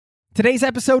Today's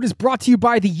episode is brought to you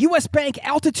by the US Bank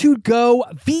Altitude Go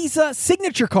Visa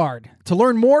Signature Card. To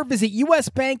learn more, visit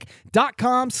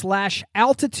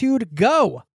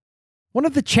usbank.com/altitudego. One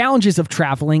of the challenges of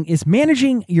traveling is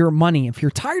managing your money. If you're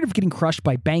tired of getting crushed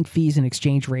by bank fees and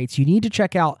exchange rates, you need to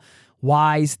check out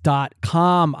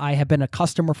Wise.com. I have been a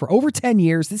customer for over 10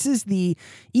 years. This is the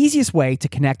easiest way to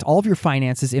connect all of your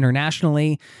finances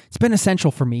internationally. It's been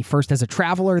essential for me, first as a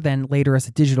traveler, then later as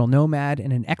a digital nomad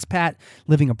and an expat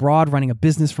living abroad, running a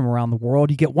business from around the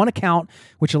world. You get one account,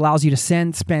 which allows you to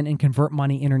send, spend, and convert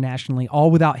money internationally,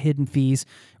 all without hidden fees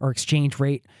or exchange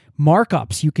rate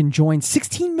markups. You can join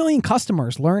 16 million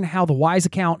customers. Learn how the Wise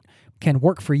account can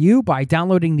work for you by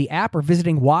downloading the app or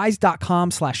visiting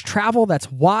wise.com/travel.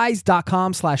 That's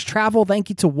wise.com/travel. Thank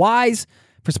you to Wise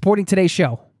for supporting today's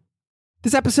show.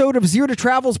 This episode of Zero to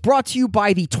Travel is brought to you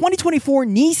by the 2024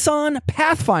 Nissan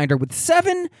Pathfinder with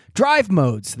 7 drive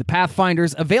modes. The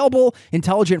Pathfinder's available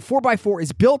intelligent 4x4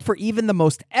 is built for even the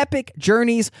most epic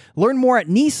journeys. Learn more at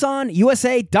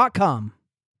nissanusa.com.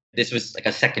 This was like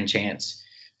a second chance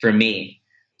for me.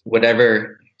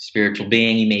 Whatever spiritual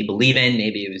being you may believe in,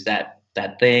 maybe it was that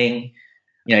thing,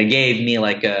 it gave me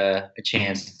like a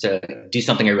chance to do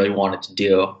something I really wanted to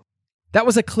do. That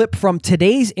was a clip from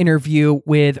today's interview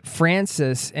with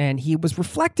Francis, and he was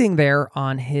reflecting there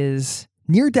on his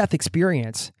near-death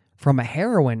experience from a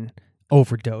heroin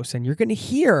overdose. And you're going to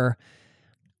hear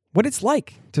what it's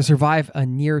like to survive a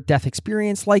near-death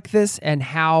experience like this and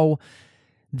how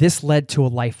this led to a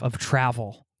life of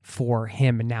travel for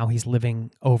him, and now he's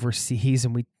living overseas,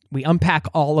 and we unpack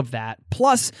all of that.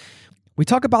 Plus, we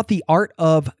talk about the art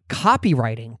of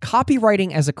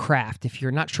copywriting as a craft. If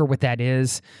you're not sure what that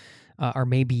is, or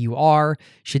maybe you are,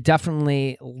 should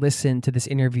definitely listen to this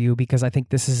interview because I think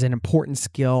this is an important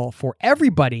skill for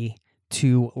everybody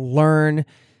to learn,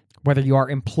 whether you are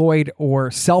employed or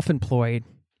self-employed.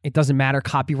 It doesn't matter.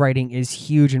 Copywriting is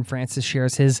huge, and Francis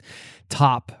shares his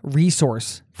top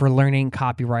resource for learning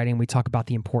copywriting. We talk about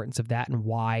the importance of that and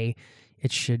why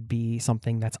it should be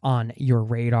something that's on your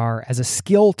radar as a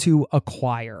skill to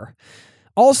acquire.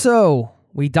 Also,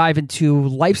 we dive into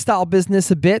lifestyle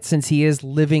business a bit since he is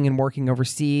living and working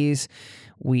overseas.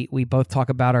 We both talk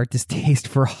about our distaste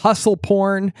for hustle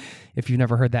porn. If you've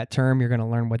never heard that term, you're going to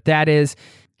learn what that is.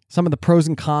 Some of the pros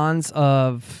and cons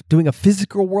of doing a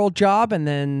physical world job and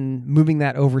then moving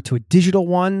that over to a digital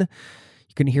one.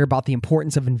 You're going to hear about the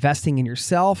importance of investing in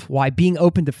yourself, why being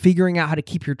open to figuring out how to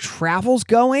keep your travels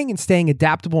going and staying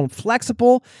adaptable and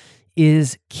flexible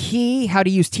is key, how to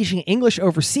use teaching English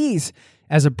overseas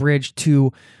as a bridge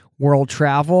to world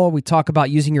travel. We talk about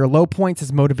using your low points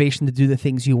as motivation to do the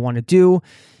things you want to do,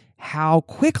 how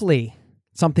quickly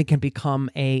something can become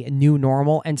a new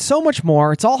normal, and so much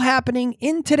more. It's all happening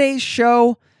in today's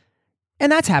show, and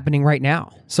that's happening right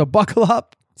now. So buckle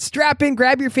up, strap in,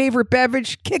 grab your favorite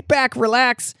beverage, kick back,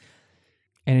 relax,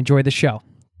 and enjoy the show.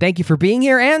 Thank you for being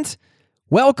here, and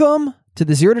welcome to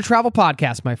the Zero to Travel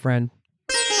podcast, my friend.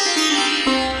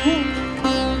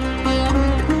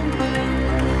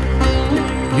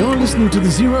 You're listening to the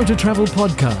Zero to Travel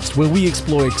podcast, where we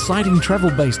explore exciting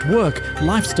travel-based work,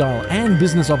 lifestyle, and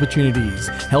business opportunities,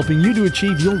 helping you to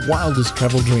achieve your wildest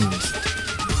travel dreams.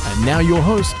 And now your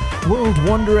host, world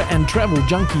wanderer and travel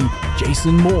junkie,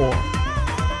 Jason Moore.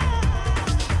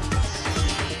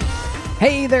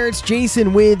 Hey there, it's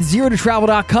Jason with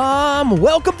ZeroToTravel.com.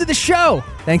 Welcome to the show.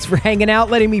 Thanks for hanging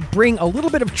out, letting me bring a little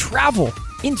bit of travel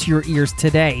into your ears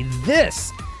today.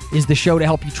 This is the show to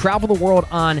help you travel the world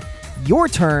on your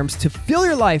terms, to fill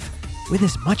your life with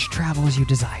as much travel as you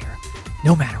desire,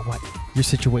 no matter what your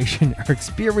situation or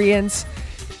experience.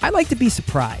 I like to be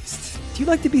surprised. Do you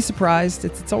like to be surprised?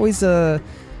 It's always a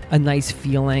nice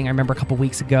feeling. I remember a couple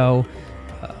weeks ago,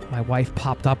 my wife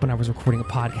popped up when I was recording a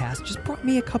podcast, just brought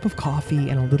me a cup of coffee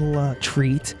and a little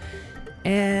treat,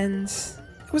 and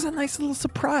it was a nice little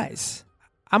surprise.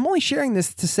 I'm only sharing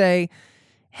this to say,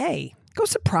 hey, go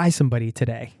surprise somebody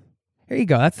today. There you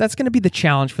go. That's going to be the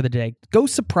challenge for the day. Go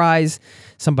surprise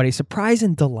somebody. Surprise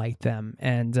and delight them.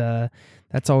 And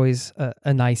that's always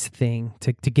a nice thing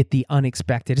to get the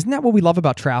unexpected. Isn't that what we love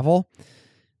about travel?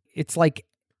 It's like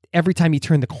every time you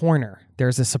turn the corner,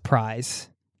 there's a surprise.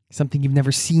 Something you've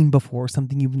never seen before,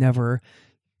 something you've never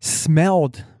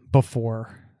smelled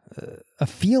before, a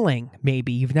feeling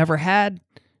maybe you've never had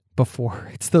before.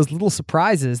 It's those little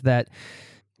surprises that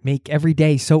make every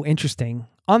day so interesting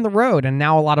on the road. And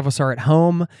now a lot of us are at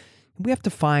home. We have to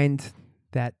find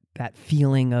that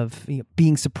feeling of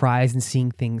being surprised and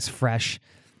seeing things fresh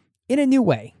in a new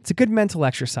way. It's a good mental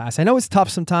exercise. I know it's tough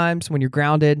sometimes when you're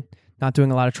grounded, not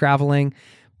doing a lot of traveling,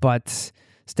 but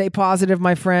stay positive,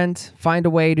 my friend. Find a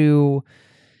way to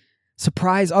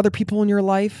surprise other people in your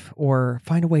life or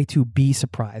find a way to be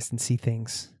surprised and see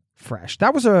things fresh.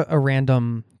 That was a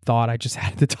random thought I just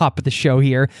had at the top of the show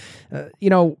here.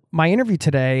 My interview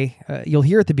today, you'll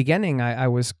hear at the beginning, I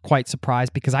was quite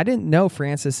surprised because I didn't know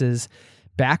Francis's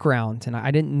background, and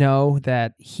I didn't know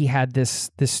that he had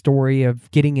this story of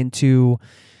getting into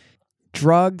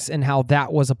drugs and how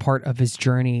that was a part of his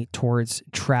journey towards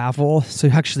travel. So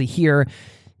actually here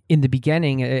in the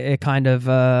beginning, it kind of,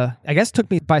 I guess, took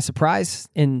me by surprise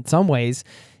in some ways.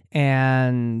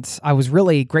 And I was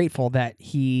really grateful that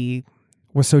he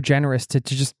was so generous to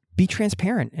just be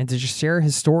transparent and to just share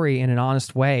his story in an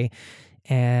honest way,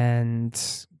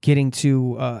 and getting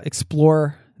to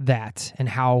explore that and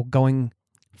how going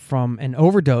from an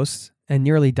overdose and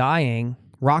nearly dying,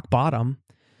 rock bottom,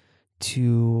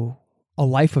 to a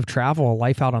life of travel, a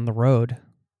life out on the road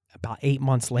about 8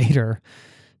 months later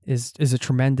is a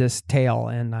tremendous tale.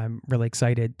 And I'm really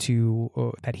excited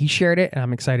that he shared it, and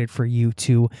I'm excited for you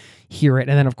to hear it.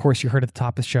 And then, of course, you heard at the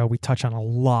top of the show, we touch on a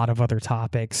lot of other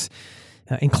topics,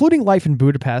 including life in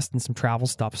Budapest and some travel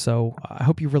stuff. So I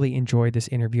hope you really enjoyed this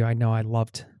interview. I know I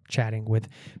loved chatting with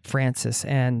Francis,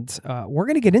 and we're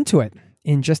going to get into it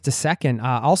in just a second.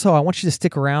 Also, I want you to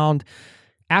stick around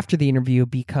after the interview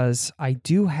because I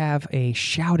do have a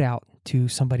shout out to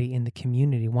somebody in the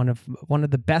community. One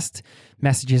of the best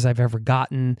messages I've ever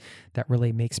gotten that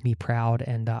really makes me proud,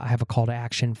 and I have a call to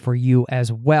action for you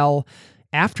as well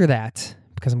after that,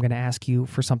 because I'm going to ask you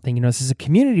for something. This is a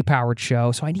community powered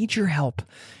show, so I need your help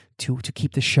to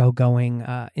keep the show going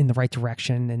in the right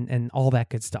direction and all that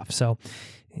good stuff. So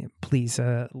please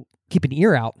keep an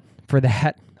ear out for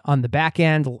that. On the back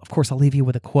end, of course, I'll leave you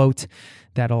with a quote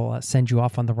that'll send you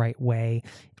off on the right way.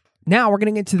 Now we're going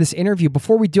to get into this interview.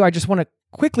 Before we do, I just want to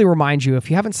quickly remind you,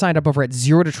 if you haven't signed up over at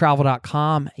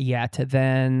zerototravel.com yet,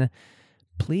 then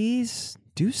please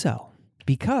do so,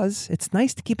 because it's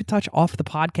nice to keep in touch off the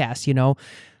podcast.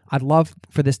 I'd love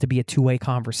for this to be a two-way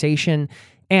conversation.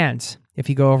 And if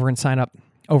you go over and sign up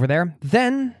over there,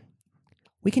 then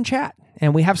we can chat.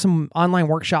 And we have some online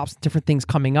workshops, different things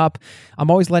coming up.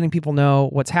 I'm always letting people know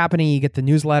what's happening. You get the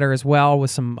newsletter as well with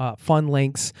some fun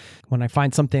links. When I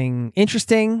find something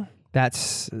interesting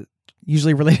that's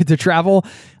usually related to travel,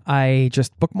 I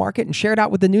just bookmark it and share it out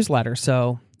with the newsletter.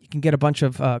 So you can get a bunch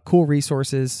of cool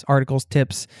resources, articles,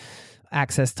 tips,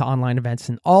 access to online events,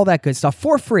 and all that good stuff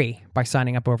for free by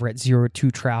signing up over at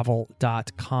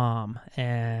zerototravel.com.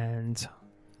 And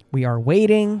we are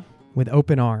waiting with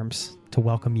open arms to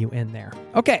welcome you in there.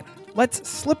 Okay, let's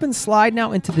slip and slide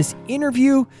now into this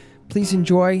interview. Please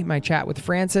enjoy my chat with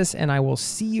Francis, and I will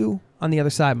see you on the other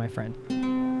side, my friend.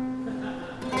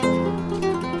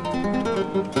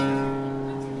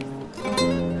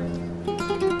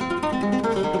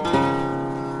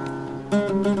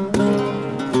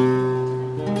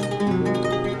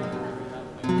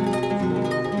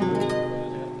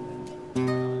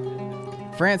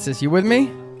 Francis, you with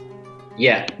me?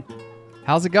 Yeah.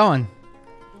 How's it going?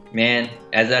 Man,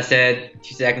 as I said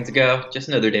 2 seconds ago, just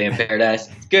another day in paradise.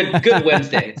 It's good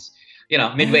Wednesday. It's,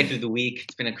 midway through the week.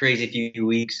 It's been a crazy few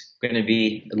weeks. Going to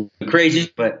be a little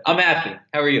crazy, but I'm happy.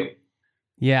 How are you?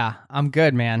 Yeah, I'm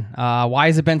good, man. Why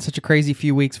has it been such a crazy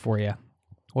few weeks for you?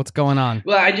 What's going on?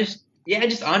 Well, I just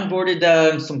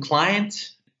onboarded some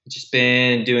clients. Just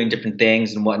been doing different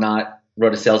things and whatnot.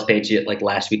 Wrote a sales page like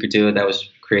last week or two. That was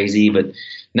crazy, but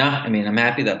no, I'm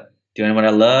happy though. Doing what I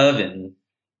love, and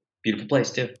beautiful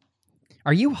place too.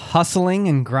 Are you hustling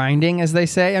and grinding, as they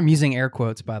say? I'm using air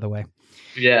quotes, by the way.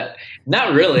 Yeah,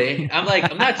 not really. I'm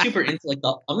not super into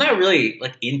I'm not really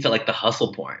into the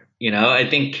hustle porn. I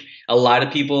think a lot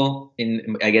of people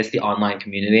in, I guess, the online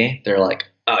community, they're like,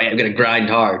 oh yeah, I'm going to grind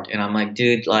hard. And I'm like,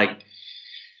 dude,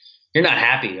 you're not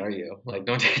happy, are you?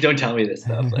 Don't tell me this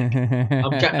stuff.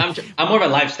 I'm more of a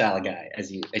lifestyle guy,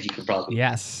 as you could probably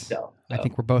tell. I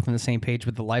think we're both on the same page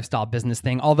with the lifestyle business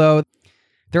thing. Although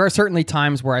there are certainly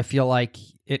times where I feel like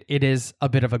it is a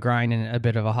bit of a grind and a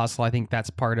bit of a hustle. I think that's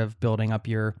part of building up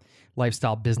your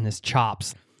lifestyle business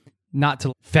chops. Not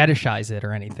to fetishize it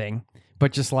or anything,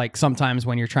 but just sometimes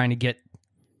when you're trying to get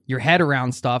your head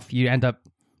around stuff, you end up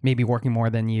maybe working more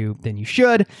than you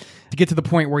should to get to the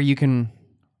point where you can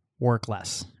work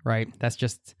less, right?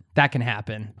 That can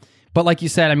happen. But like you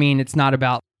said, it's not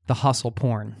about the hustle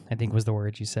porn, I think was the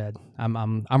word you said.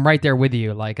 I'm right there with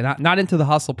you. Not into the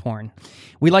hustle porn.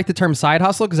 We like the term side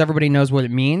hustle because everybody knows what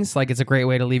it means. It's a great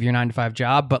way to leave your 9-to-5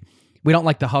 job, but we don't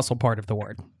like the hustle part of the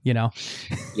word, Yeah.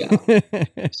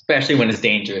 Especially when it's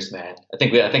dangerous, man. I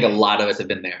think a lot of us have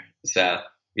been there. So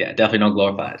yeah, definitely don't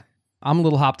glorify it. I'm a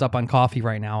little hopped up on coffee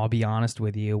right now, I'll be honest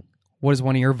with you. What is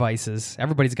one of your vices?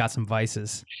 Everybody's got some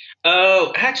vices.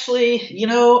 Oh, actually,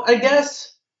 I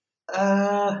guess,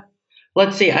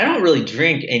 let's see. I don't really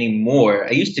drink anymore.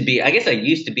 I guess I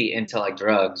used to be into like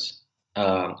drugs.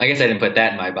 I guess I didn't put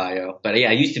that in my bio, but yeah,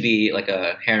 I used to be like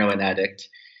a heroin addict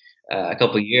a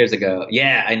couple of years ago.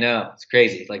 Yeah, I know. It's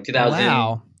crazy. Like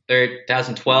Wow.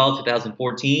 2012,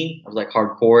 2014, I was like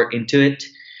hardcore into it.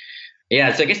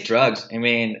 Yeah, so I guess drugs. I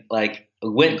mean, like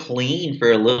went clean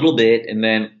for a little bit, and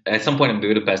then at some point in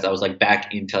Budapest, I was like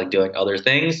back into like doing other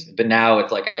things. But now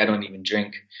it's like I don't even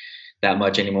drink that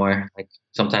much anymore. Like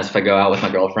sometimes if I go out with my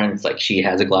girlfriend, it's like she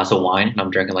has a glass of wine and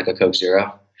I'm drinking like a Coke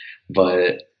Zero.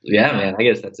 But yeah, man, I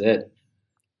guess that's it.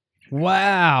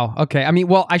 Wow. Okay. I mean,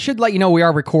 well, I should let you know we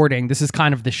are recording. This is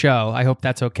kind of the show. I hope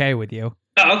that's okay with you.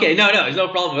 Oh, okay, no, there's no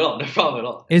problem at all. No problem at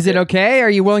all. Is it okay? Are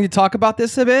you willing to talk about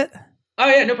this a bit? Oh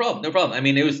yeah, no problem, no problem. I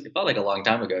mean, it felt like a long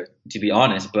time ago, to be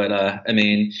honest. But I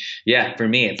mean, yeah, for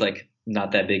me, it's like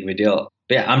not that big of a deal.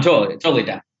 But yeah, I'm totally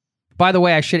down. By the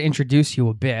way, I should introduce you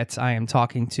a bit. I am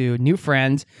talking to a new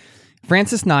friend,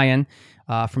 Francis Nyan,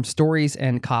 from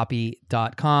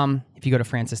storiesandcopy.com. If you go to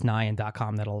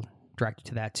francisnyan.com, that'll direct you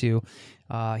to that too.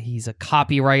 He's a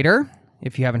copywriter.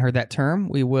 If you haven't heard that term,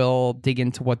 we will dig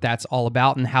into what that's all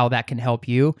about and how that can help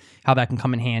you, how that can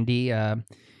come in handy.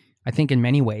 I think in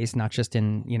many ways, not just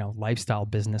in, lifestyle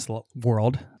business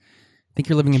world. I think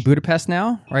you're living in Budapest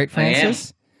now, right,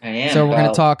 Francis? I am. So we're going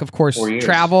to talk, of course, 4 years.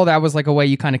 travel. That was like a way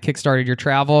you kind of kickstarted your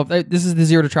travel. This is the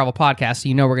Zero to Travel podcast, so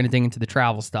we're going to dig into the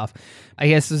travel stuff. I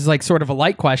guess this is like sort of a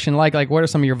light question, like what are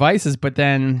some of your vices? But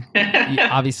then,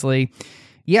 obviously,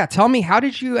 yeah. Tell me, how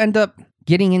did you end up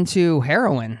getting into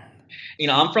heroin?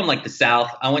 I'm from like the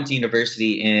South. I went to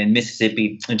university in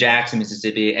Mississippi, in Jackson,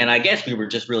 Mississippi, and I guess we were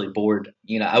just really bored.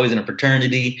 I was in a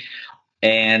fraternity,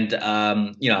 and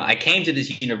I came to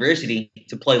this university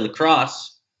to play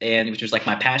lacrosse, and which was like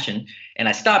my passion. And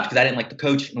I stopped because I didn't like the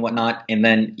coach and whatnot. And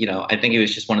then, I think it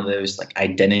was just one of those like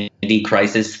identity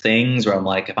crisis things where I'm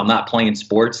like, if I'm not playing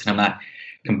sports and I'm not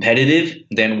competitive,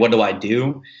 then what do I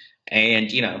do?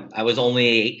 And, I was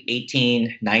only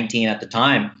 18, 19 at the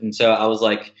time. And so I was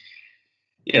like,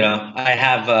 I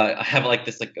have like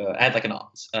this, like, I had like an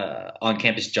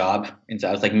on-campus job. And so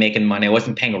I was like making money. I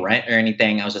wasn't paying rent or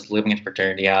anything. I was just living in a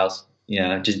fraternity house,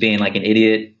 just being like an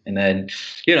idiot. And then,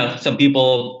 some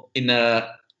people in the,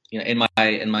 in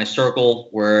my circle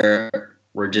were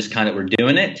just kind of, were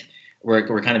doing it.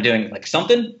 We're kind of doing like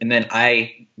something. And then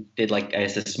I did like, I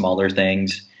guess, the smaller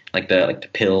things, like the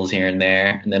pills here and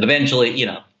there. And then eventually,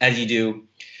 as you do,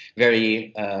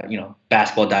 very,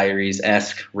 Basketball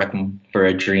Diaries-esque, Requiem for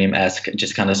a Dream-esque,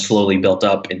 just kind of slowly built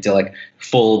up into like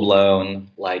full-blown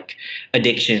like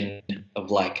addiction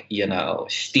of like,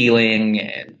 stealing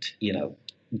and,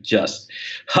 just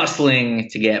hustling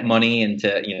to get money and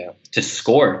to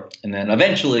score. And then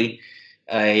eventually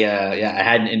I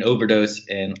had an overdose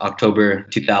in October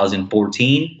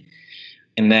 2014,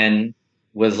 and then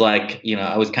was like,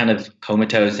 I was kind of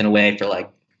comatose in a way for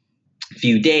like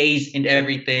few days and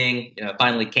everything,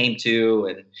 finally came to,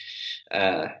 and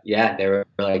they were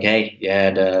like, hey, you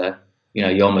had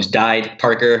you almost died.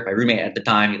 Parker, my roommate at the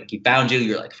time, he found you,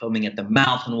 you're like foaming at the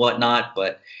mouth and whatnot,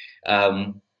 but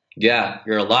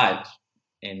you're alive.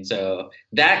 And so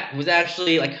that was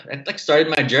actually like started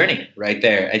my journey right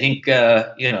there. I think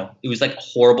it was like a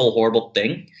horrible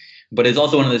thing. But it's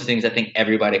also one of those things I think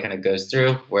everybody kind of goes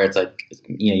through, where it's like,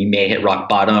 you may hit rock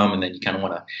bottom and then you kind of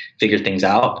want to figure things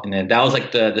out. And then that was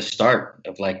like the start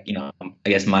of like, I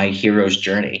guess my hero's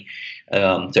journey,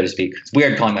 so to speak. It's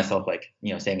weird calling myself like,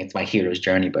 saying it's my hero's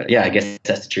journey, but yeah, I guess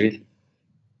that's the truth.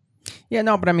 Yeah,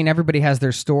 no, but I mean, everybody has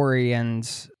their story, and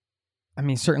I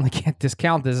mean, certainly can't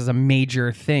discount this as a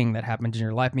major thing that happened in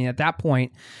your life. I mean, at that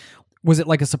point, was it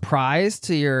like a surprise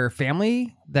to your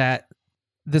family that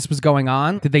this was going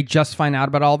on? Did they just find out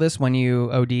about all this when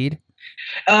you OD'd?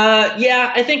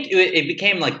 Yeah, I think it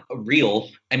became like real.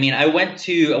 I mean, I went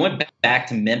back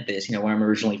to Memphis, where I'm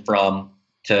originally from,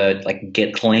 to like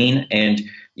get clean. And,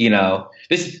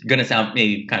 this is going to sound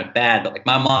maybe kind of bad, but like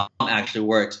my mom actually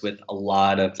works with a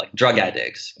lot of like drug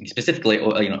addicts, specifically,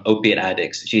 opiate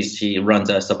addicts. She runs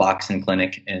a Suboxone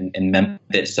clinic in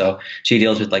Memphis. So she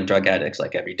deals with like drug addicts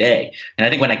like every day. And I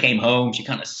think when I came home, she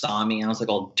kind of saw me. I was like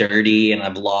all dirty and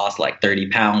I've lost like 30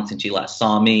 pounds since she last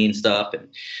saw me and stuff. And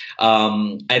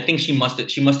I think she must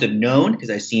have known,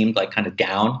 because I seemed like kind of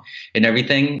down and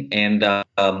everything. And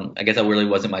I guess I really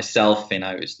wasn't myself, and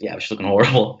I was just looking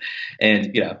horrible.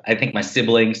 And I think my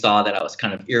siblings saw that I was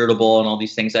kind of irritable and all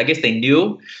these things. So I guess they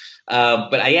knew.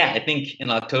 But I think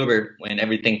in October, when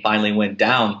everything finally went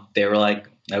down, they were like,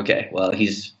 okay, well,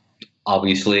 he's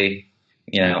obviously,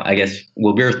 I guess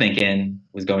what we were thinking,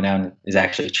 was going down is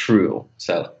actually true.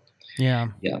 So Yeah.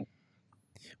 yeah.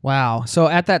 Wow. So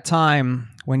at that time,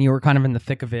 when you were kind of in the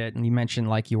thick of it, and you mentioned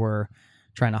like you were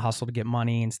trying to hustle to get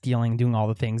money and stealing, doing all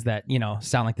the things that,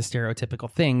 sound like the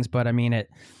stereotypical things, but I mean,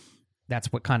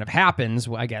 that's what kind of happens,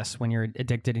 I guess, when you're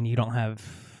addicted and you don't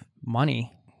have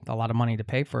money, a lot of money to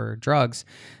pay for drugs.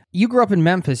 You grew up in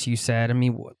Memphis, you said. I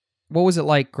mean, what was it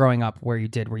like growing up where you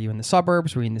did? Were you in the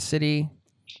suburbs? Were you in the city?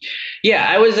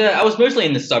 Yeah, I was mostly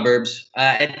in the suburbs.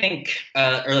 I think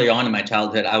early on in my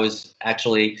childhood, I was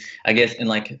actually, I guess, in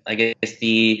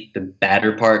the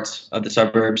badder parts of the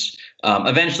suburbs.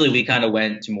 Eventually, we kind of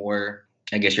went to more,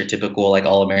 I guess, your typical like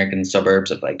all American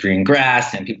suburbs of like green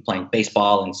grass and people playing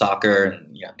baseball and soccer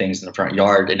and things in the front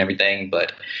yard and everything.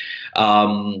 But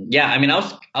yeah, I mean, I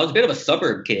was a bit of a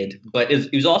suburb kid, but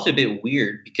it was also a bit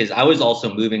weird because I was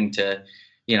also moving to.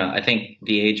 I think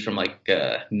the age from like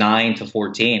 9 to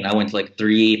 14, I went to like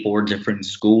 3-4 different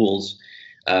schools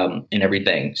and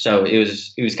everything. So it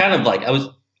was kind of like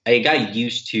I got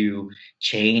used to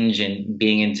change and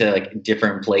being into like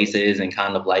different places and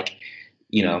kind of like,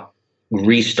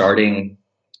 restarting,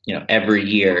 every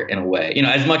year in a way,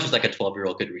 as much as like a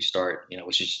 12-year-old could restart,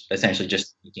 which is essentially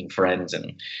just making friends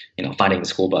and, finding the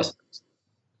school bus.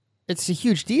 It's a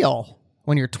huge deal.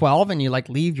 When you're 12 and you like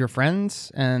leave your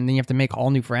friends and then you have to make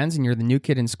all new friends and you're the new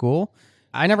kid in school.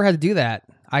 I never had to do that.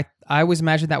 I always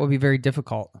imagined that would be very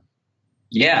difficult.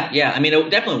 Yeah. I mean, it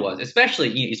definitely was,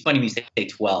 especially, it's funny when you say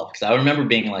 12, because I remember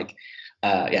being like,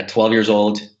 12 years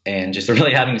old and just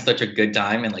really having such a good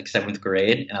time in like 7th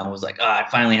grade. And I was like, I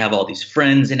finally have all these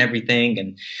friends and everything.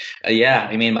 And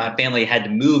I mean, my family had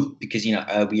to move because,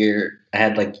 I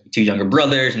had like 2 younger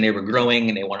brothers and they were growing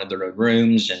and they wanted their own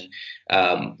rooms. And,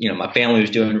 my family was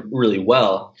doing really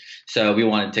well. So we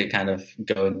wanted to kind of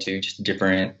go into just a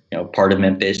different, part of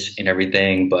Memphis and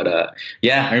everything. But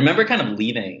I remember kind of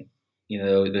leaving,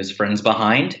 those friends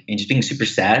behind and just being super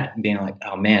sad and being like,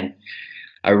 oh man,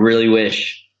 I really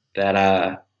wish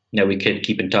that, we could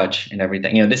keep in touch and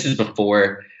everything. This is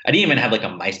before I didn't even have like a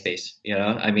MySpace,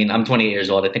 I mean, I'm 28 years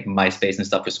old. I think MySpace and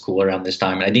stuff was cool around this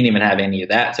time and I didn't even have any of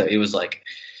that. So it was like,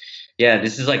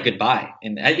 this is like goodbye.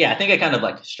 And I think I kind of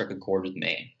like struck a chord with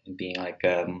me and being like,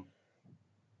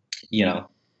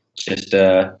 just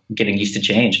getting used to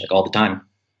change like all the time.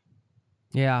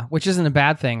 Yeah. Which isn't a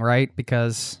bad thing, right?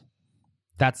 Because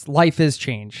life is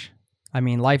change. I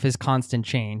mean, life is constant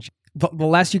change. The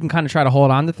less you can kind of try to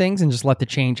hold on to things and just let the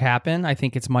change happen, I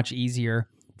think it's much easier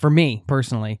for me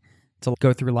personally to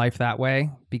go through life that way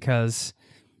because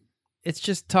it's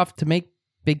just tough to make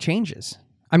big changes.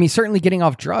 I mean, certainly getting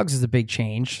off drugs is a big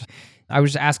change. I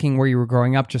was asking where you were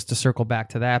growing up just to circle back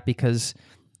to that because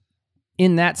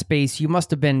in that space, you must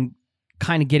have been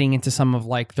kind of getting into some of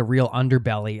like the real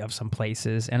underbelly of some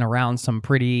places and around some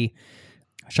pretty,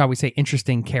 shall we say,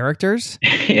 interesting characters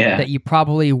that you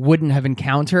probably wouldn't have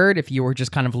encountered if you were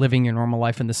just kind of living your normal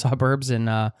life in the suburbs in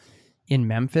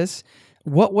Memphis.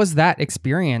 What was that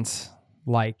experience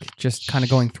like, just kind of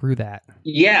going through that?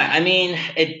 Yeah, I mean,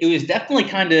 it was definitely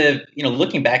kind of,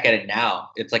 looking back at it now,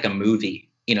 it's like a movie.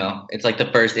 It's like the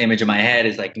first image in my head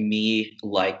is like me,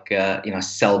 like,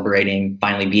 celebrating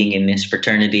finally being in this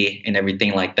fraternity and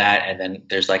everything like that. And then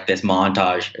there's like this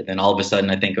montage. And then all of a sudden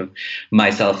I think of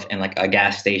myself in like a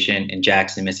gas station in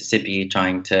Jackson, Mississippi,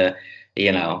 trying to,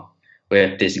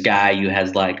 with this guy who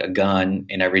has like a gun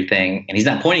and everything. And he's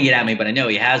not pointing it at me, but I know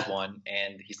he has one.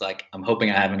 And he's like, I'm hoping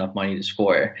I have enough money to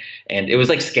score. And it was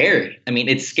like scary. I mean,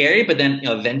 it's scary, but then,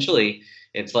 eventually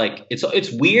it's like,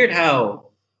 it's weird how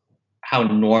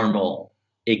normal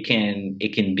it can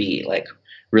be, like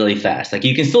really fast. Like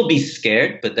you can still be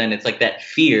scared, but then it's like that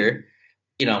fear,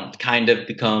 kind of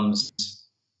becomes,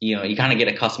 you kind of get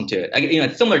accustomed to it.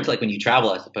 It's similar to like when you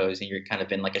travel, I suppose, and you're kind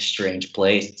of in like a strange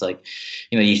place. It's like,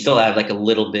 you still have like a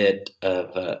little bit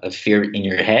of fear in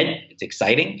your head. It's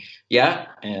exciting. Yeah.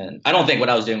 And I don't think what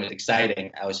I was doing was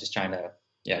exciting. I was just trying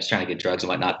to get drugs and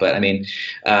whatnot. But I mean,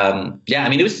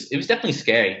 it was definitely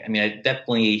scary. I mean, I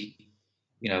definitely,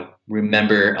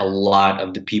 remember a lot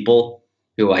of the people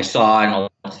who I saw and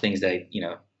all the things that,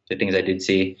 the things I did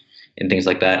see and things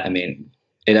like that. I mean,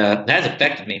 it has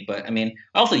affected me, but I mean,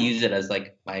 I also use it as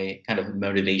like my kind of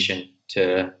motivation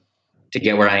to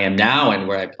get where I am now and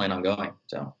where I plan on going.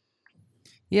 So,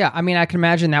 yeah, I mean, I can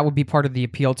imagine that would be part of the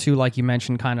appeal too, like you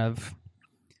mentioned, kind of,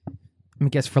 I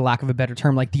guess for lack of a better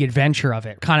term, like the adventure of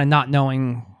it, kind of not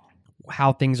knowing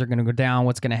how things are going to go down,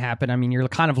 what's going to happen. I mean, you're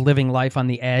kind of living life on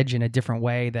the edge in a different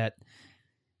way that,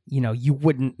 you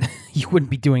wouldn't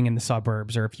be doing in the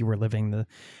suburbs or if you were living the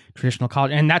traditional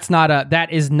college. And that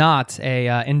is not a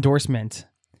endorsement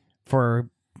for,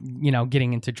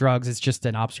 getting into drugs. It's just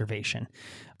an observation.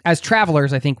 as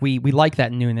travelers, I think we like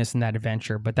that newness and that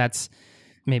adventure, but that's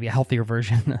maybe a healthier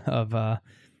version of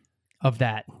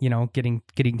that, getting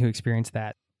to experience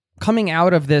that. Coming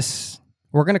out of this,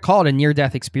 we're going to call it a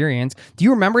near-death experience. Do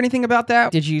you remember anything about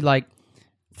that? Did you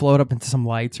float up into some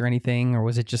lights or anything, or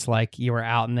was it just you were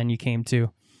out and then you came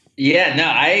to? Yeah, no,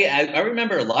 I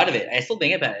remember a lot of it. I still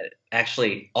think about it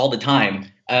actually all the time.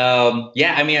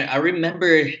 I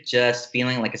remember just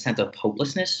feeling a sense of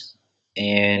hopelessness,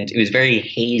 and it was very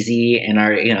hazy. And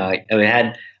I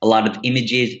had a lot of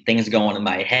images, things going in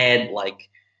my head.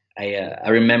 I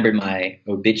remember my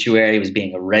obituary was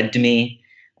being read to me,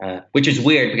 which is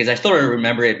weird because I still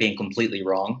remember it being completely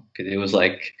wrong, because it was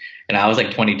and I was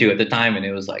 22 at the time, and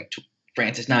it was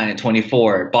Francis 9 at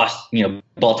 24, Boston,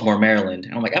 Baltimore, Maryland.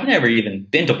 And I'm I've never even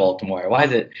been to Baltimore. Why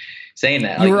is it saying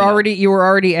that? You were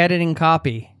already editing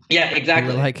copy. Yeah,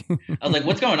 exactly. I was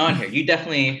what's going on here? You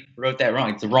definitely wrote that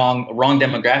wrong. It's the wrong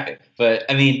demographic. But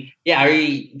it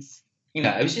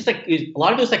was just a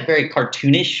lot of it was very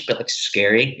cartoonish, but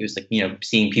scary. It was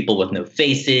seeing people with no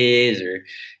faces, or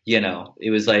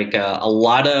it was a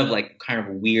lot of kind of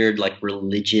weird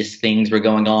religious things were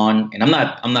going on. And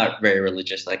I'm not very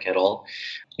religious at all.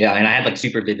 Yeah, and I had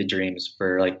super vivid dreams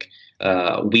for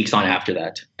weeks on after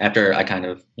that. After I kind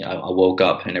of I woke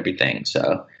up and everything.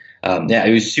 So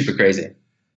it was super crazy.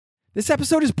 This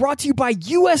episode is brought to you by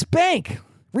US Bank.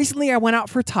 Recently I went out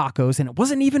for tacos and it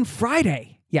wasn't even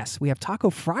Friday. Yes, we have Taco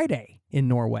Friday in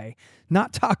Norway,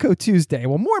 not Taco Tuesday.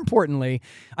 Well, more importantly,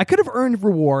 I could have earned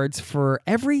rewards for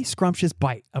every scrumptious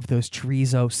bite of those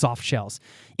chorizo soft shells.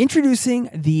 Introducing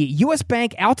the US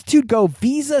Bank Altitude Go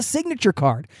Visa Signature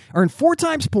Card. Earn 4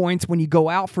 times points when you go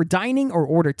out for dining or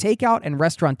order takeout and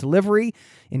restaurant delivery,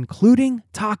 including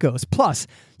tacos. Plus,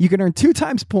 you can earn 2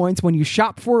 times points when you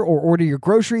shop for or order your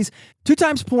groceries, 2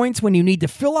 times points when you need to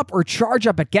fill up or charge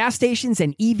up at gas stations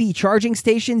and EV charging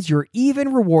stations. You're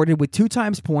even rewarded with 2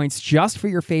 times points just for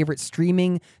your favorite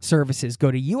streaming services. Go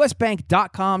to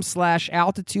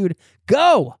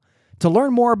usbank.com/altitude-go to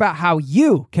learn more about how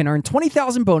you can earn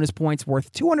 20,000 bonus points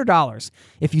worth $200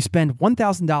 if you spend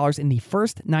 $1,000 in the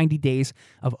first 90 days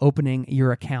of opening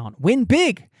your account. Win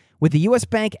big with the US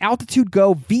Bank Altitude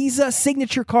Go Visa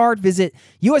Signature Card. Visit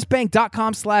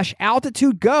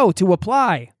usbank.com/altitude-go to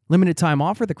apply. Limited time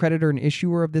offer. The creditor and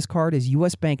issuer of this card is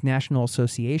US Bank National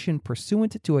Association,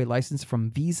 pursuant to a license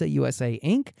from Visa USA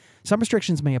Inc. Some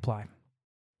restrictions may apply.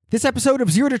 This episode of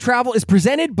Zero to Travel is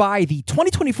presented by the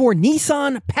 2024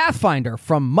 Nissan Pathfinder.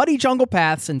 From muddy jungle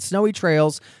paths and snowy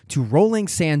trails to rolling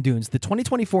sand dunes, the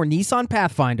 2024 Nissan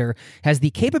Pathfinder has the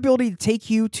capability to take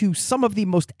you to some of the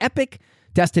most epic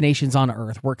destinations on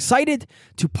Earth. We're excited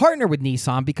to partner with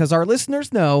Nissan because our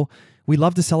listeners know we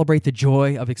love to celebrate the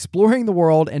joy of exploring the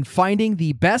world and finding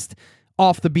the best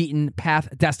off the beaten path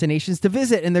destinations to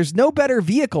visit. And there's no better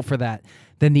vehicle for that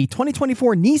than the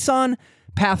 2024 Nissan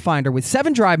Pathfinder. With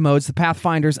 7 drive modes, the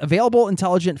Pathfinder's available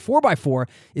intelligent 4x4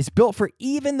 is built for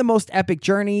even the most epic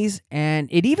journeys, and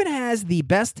it even has the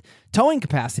best towing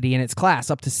capacity in its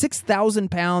class, up to 6,000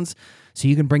 pounds, so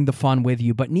you can bring the fun with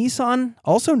you. But Nissan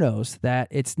also knows that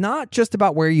it's not just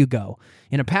about where you go.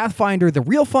 In a Pathfinder, the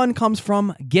real fun comes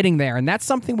from getting there, and that's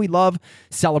something we love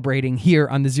celebrating here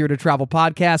on the Zero to Travel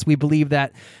podcast. We believe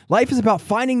that life is about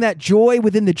finding that joy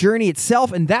within the journey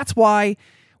itself, and that's why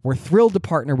we're thrilled to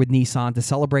partner with Nissan to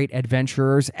celebrate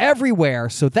adventurers everywhere.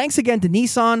 So thanks again to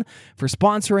Nissan for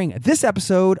sponsoring this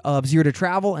episode of Zero to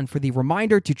Travel, and for the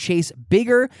reminder to chase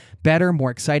bigger, better,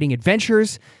 more exciting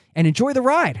adventures and enjoy the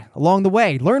ride along the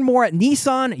way. Learn more at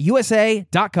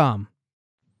nissanusa.com.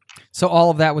 So all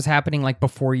of that was happening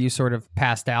before you sort of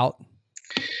passed out?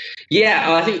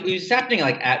 Yeah, I think it was happening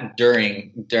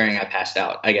during I passed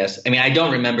out, I guess. I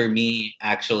don't remember me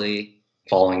actually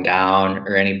falling down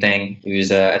or anything. It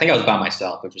was I think I was by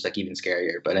myself, which was even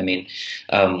scarier. But that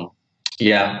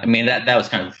was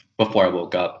kind of before I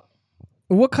woke up.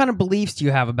 What kind of beliefs do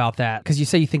you have about that? Because you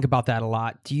say you think about that a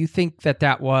lot. Do you think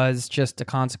that was just a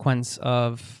consequence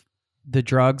of the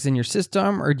drugs in your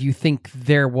system, or do you think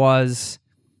there was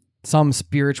some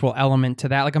spiritual element to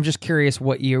that? I'm just curious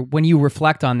when you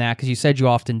reflect on that, because you said you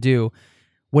often do.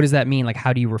 What does that mean?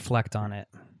 How do you reflect on it?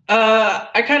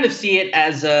 I kind of see it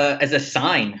as a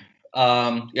sign.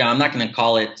 I'm not going to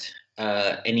call it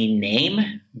any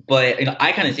name, but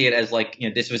I kind of see it as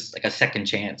this was a second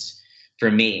chance for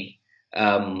me.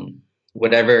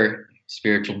 Whatever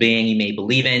spiritual being you may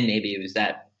believe in, maybe it was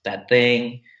that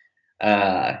thing.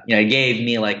 It gave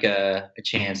me a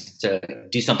chance to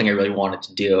do something I really wanted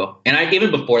to do. And even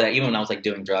before that, even when I was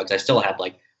doing drugs, I still had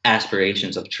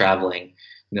aspirations of traveling,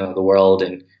 the world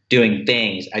and doing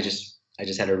things. I just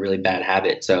had a really bad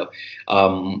habit. So,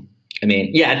 I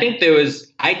mean, yeah, I think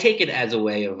I take it as a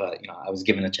way of, I was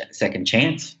given a second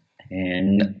chance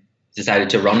and decided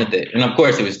to run with it. And of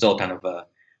course, it was still kind of a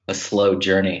slow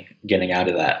journey getting out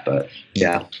of that. But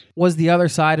yeah. Was the other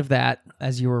side of that,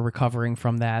 as you were recovering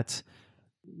from that,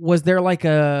 was there like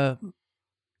a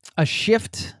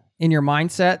shift in your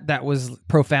mindset that was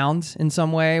profound in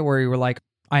some way where you were like,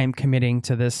 I am committing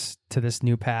to this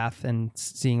new path and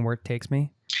seeing where it takes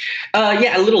me?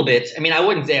 Yeah, a little bit. I mean, I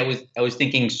wouldn't say I was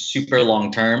thinking super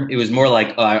long term. It was more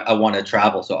like, I want to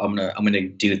travel, so I'm gonna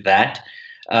do that.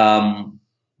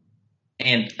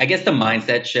 And I guess the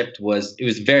mindset shift was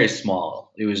very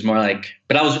small. It was more like,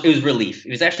 but it was relief.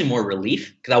 It was actually more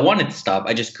relief because I wanted to stop.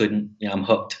 I just couldn't, I'm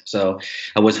hooked. So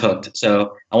I was hooked.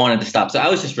 So I wanted to stop. So I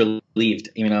was just relieved,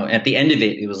 at the end of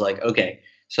it, it was like, okay,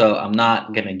 so I'm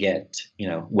not going to get,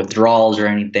 withdrawals or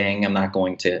anything. I'm not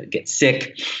going to get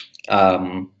sick.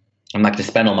 I'm not going to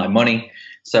spend all my money.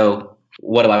 So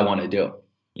what do I want to do?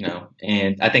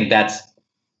 And I think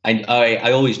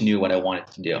I always knew what I wanted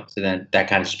to do. So then that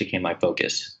kind of just became my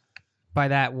focus. By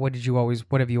that, what have you always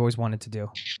wanted to do?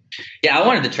 Yeah, I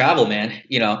wanted to travel, man.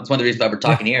 It's one of the reasons why we're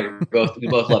talking here. We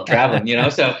both love traveling,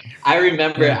 So I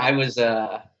remember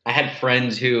I had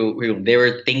friends who they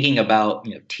were thinking about,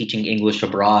 teaching English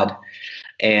abroad.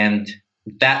 And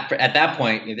that at that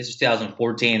point, this was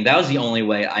 2014, that was the only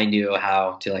way I knew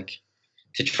how to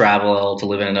travel, to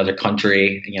live in another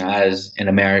country, as an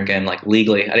American, like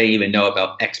legally. I didn't even know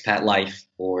about expat life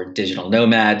or digital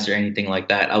nomads or anything like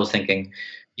that. I was thinking,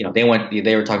 they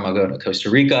were talking about going to Costa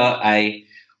Rica. I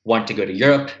want to go to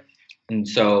Europe. And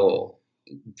so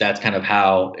that's kind of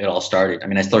how it all started. I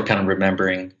mean, I still kind of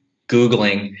remembering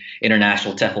Googling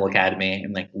International TEFL Academy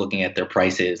and looking at their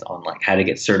prices on how to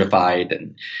get certified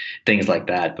and things like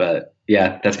that. But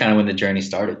yeah, that's kind of when the journey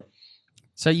started.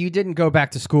 So you didn't go back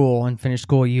to school and finish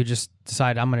school. You just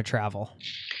decided, I'm going to travel.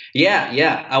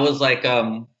 Yeah. I was like,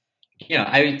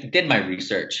 I did my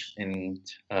research, and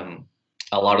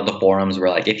a lot of the forums were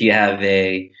like, if you have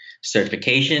a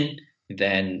certification,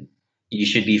 then you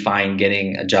should be fine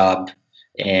getting a job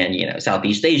in,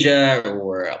 Southeast Asia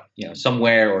or,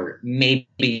 somewhere, or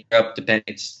maybe Europe,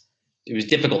 depending. It was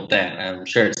difficult then. I'm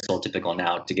sure it's still difficult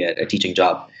now to get a teaching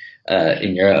job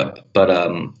in Europe. But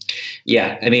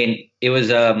yeah, I mean, it was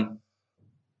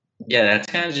that's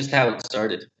kind of just how it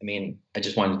started. I mean, I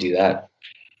just wanted to do that.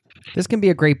 This can be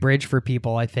a great bridge for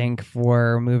people, I think,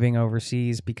 for moving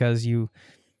overseas, because you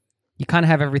kind of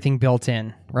have everything built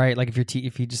in, right? Like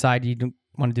if you decide you don't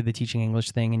want to do the teaching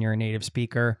English thing and you're a native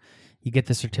speaker, you get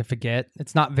the certificate.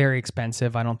 It's not very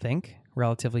expensive, I don't think,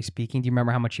 relatively speaking. Do you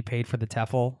remember how much you paid for the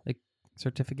TEFL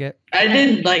certificate? I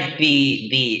did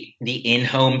the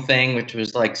in-home thing, which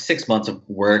was 6 months of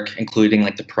work, including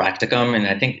the practicum, and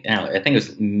I think it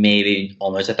was maybe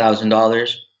almost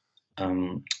 $1,000.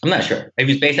 I'm not sure. It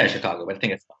was based out of Chicago, but I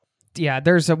think it's. Yeah,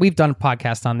 we've done a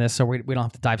podcast on this, so we don't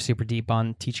have to dive super deep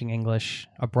on teaching English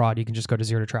abroad. You can just go to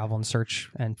Zero to Travel and search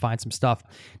and find some stuff.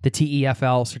 The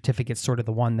TEFL certificate's sort of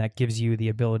the one that gives you the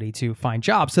ability to find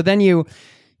jobs. So then you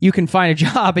can find a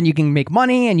job and you can make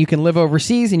money and you can live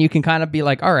overseas and you can kind of be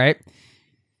like, all right.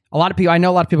 I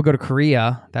know a lot of people go to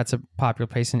Korea. That's a popular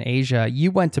place in Asia.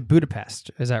 You went to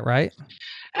Budapest. Is that right?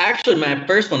 Actually, my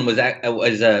first one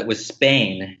was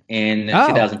Spain in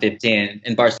 2015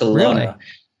 in Barcelona.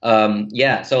 Really?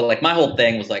 Yeah. So my whole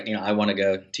thing was I want to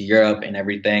go to Europe and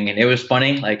everything. And it was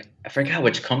funny. I forgot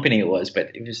which company it was,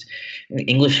 but it was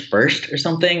English First or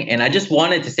something. And I just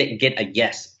wanted to get a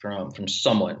yes from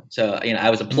someone. So, I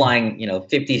was applying,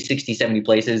 50, 60, 70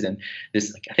 places, and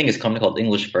this, I think it's a company called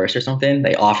English First or something.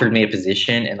 They offered me a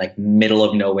position in middle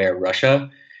of nowhere,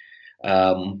 Russia.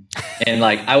 And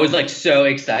I was so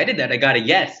excited that I got a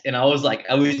yes. And I was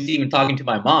even talking to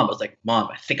my mom. I was like, Mom,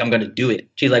 I think I'm going to do it.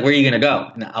 She's like, where are you going to go?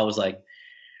 And I was like,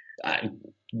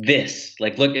 this,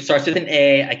 look, it starts with an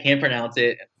A. I can't pronounce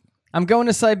it. I'm going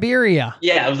to Siberia.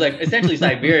 Yeah. I was essentially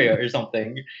Siberia or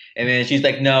something. And then she's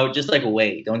like, no, just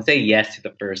wait, don't say yes to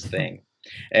the first thing.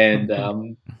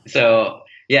 And, so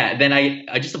yeah, then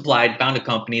I just applied, found a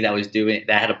company that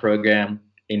had a program,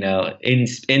 in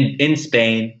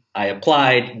Spain. I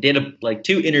applied, did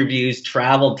 2 interviews,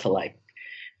 traveled to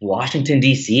Washington,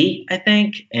 D.C., I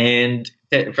think, and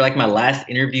for my last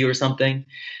interview or something.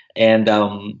 And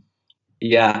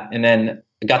yeah, and then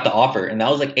I got the offer, and that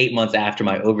was 8 months after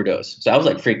my overdose. So I was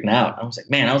freaking out. I was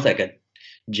man, I was a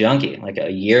junkie a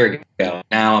year ago.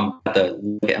 Now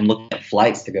I'm looking at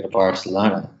flights to go to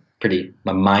Barcelona.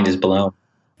 My mind is blown.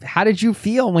 How did you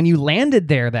feel when you landed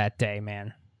there that day,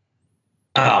 man?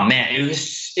 Oh man, it was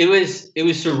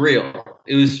surreal.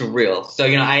 It was surreal. So,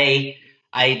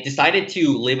 I decided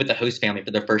to live with the host family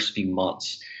for the first few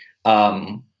months.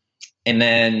 And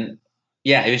then,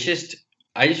 yeah, it was just,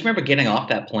 I just remember getting off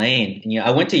that plane. And,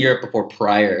 I went to Europe before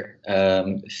prior,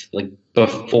 like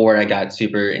before I got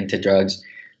super into drugs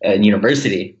in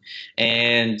university.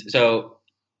 And so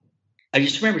I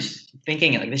just remember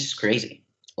thinking, like, this is crazy.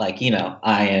 Like,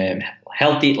 I am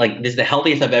healthy. Like, this is the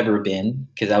healthiest I've ever been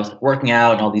because I was like, working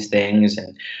out and all these things.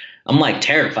 And I'm like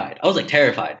terrified. I was like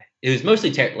terrified. It was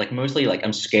mostly like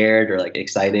I'm scared or like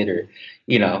excited or,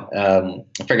 I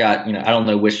forgot, I don't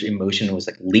know which emotion was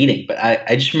like leading, but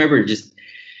I just remember just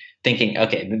thinking,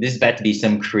 okay, this is about to be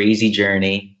some crazy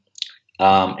journey.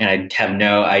 And I have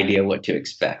no idea what to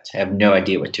expect.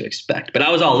 But I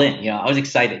was all in, I was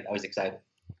excited.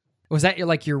 Was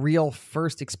that your real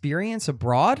first experience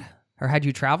abroad, or had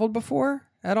you traveled before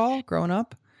at all growing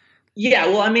up? Yeah,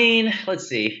 well, I mean, let's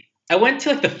see. I went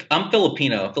to I'm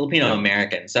Filipino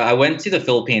American. So I went to the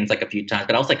Philippines like a few times,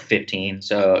 but I was like 15.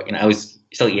 So, I was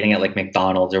still eating at like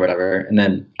McDonald's or whatever. And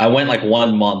then I went like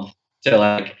 1 month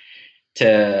I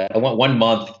went 1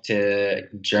 month to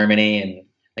Germany and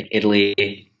like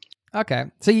Italy. Okay.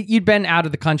 So you'd been out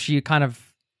of the country, you kind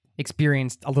of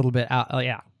experienced a little bit out of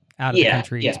the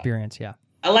country experience. Yeah.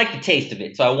 I liked the taste of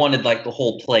it. So I wanted like the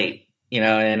whole plate,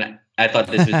 and I thought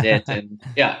this was it. And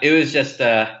yeah, it was just,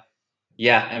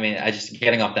 I mean, I just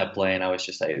getting off that plane, I was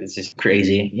just like, this is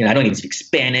crazy. I don't even speak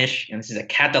Spanish. This is a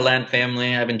Catalan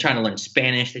family. I've been trying to learn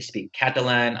Spanish. They speak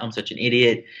Catalan. I'm such an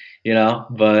idiot,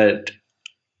 but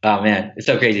oh man, it's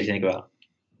so crazy to think about.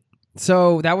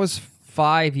 So that was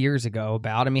 5 years ago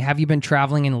about. I mean, have you been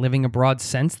traveling and living abroad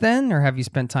since then, or have you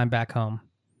spent time back home?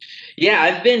 Yeah,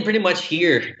 I've been pretty much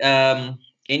here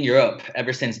in Europe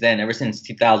ever since then, ever since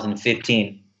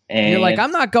 2015. And you're like,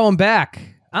 I'm not going back.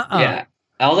 Yeah.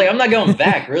 I was like, I'm not going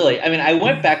back, really. I mean, I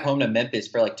went back home to Memphis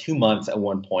for like 2 months at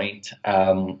one point.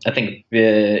 I think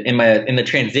in the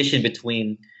transition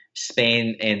between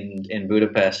Spain and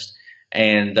Budapest,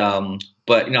 and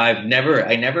but I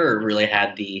never really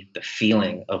had the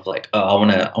feeling of like, oh, I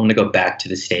want to go back to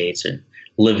the States and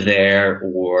live there,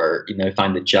 or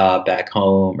find a job back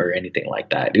home or anything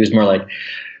like that. It was more like,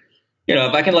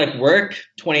 if I can like work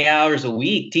 20 hours a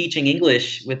week teaching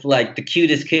English with like the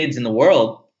cutest kids in the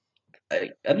world,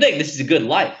 I think this is a good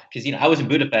life because I was in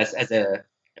Budapest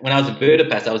when I was in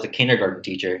Budapest, I was a kindergarten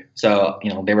teacher. So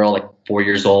they were all like 4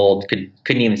 years old,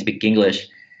 couldn't even speak English,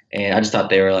 and I just thought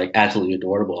they were like absolutely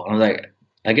adorable. And I was like,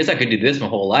 I guess I could do this my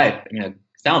whole life.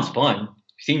 Sounds fun,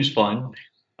 seems fun,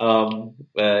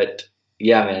 but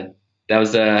yeah, man, that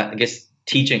was I guess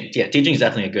teaching. Yeah, teaching is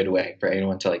definitely a good way for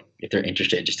anyone to like if they're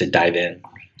interested just to dive in.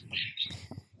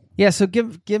 Yeah, so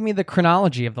give me the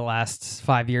chronology of the last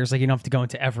 5 years. Like, you don't have to go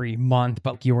into every month,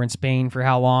 but you were in Spain for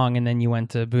how long, and then you went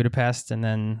to Budapest, and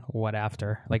then what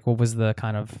after? Like, what was the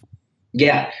kind of...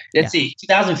 Yeah, let's see.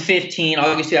 2015,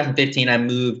 August 2015, I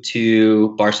moved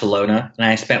to Barcelona, and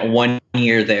I spent 1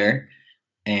 year there,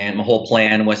 and my whole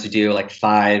plan was to do like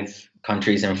 5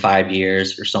 countries in 5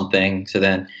 years or something. So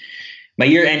then my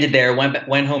year ended there,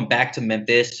 went home back to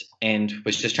Memphis, and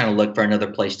was just trying to look for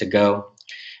another place to go.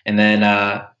 And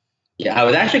then... I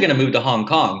was actually going to move to Hong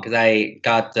Kong because I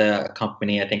got a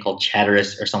company, I think called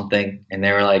Chatterus or something. And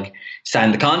they were like,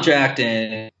 sign the contract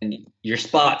and your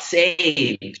spot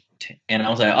saved. And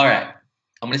I was like, all right,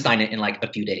 I'm going to sign it in like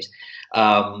a few days.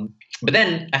 But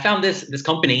then I found this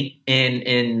company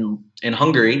in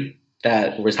Hungary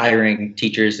that was hiring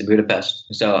teachers in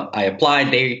Budapest. So I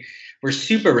applied. They were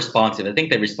super responsive. I think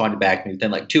they responded back to me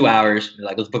within like 2 hours. They're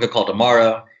like, let's book a call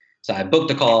tomorrow. So I booked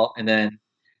a call and then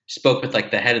spoke with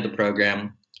like the head of the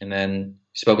program, and then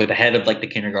spoke with the head of like the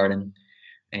kindergarten,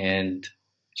 and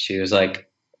she was like,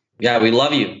 yeah, we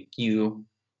love you.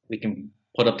 We can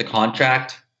put up the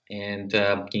contract and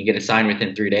can you get it signed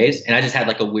within 3 days? And I just had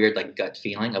like a weird like gut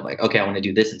feeling of like, okay, I want to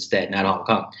do this instead, not Hong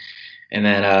Kong. And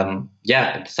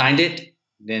then signed it,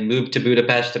 then moved to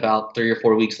Budapest about 3 or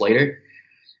 4 weeks later.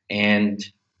 And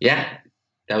yeah,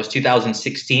 that was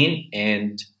 2016,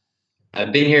 and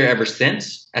I've been here ever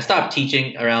since. I stopped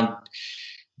teaching around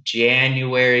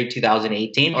January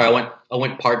 2018, or I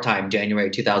went part-time January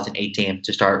 2018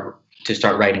 to start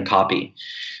writing copy.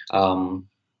 And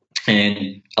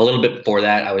a little bit before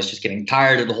that, I was just getting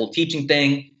tired of the whole teaching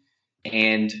thing,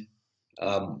 and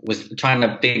was trying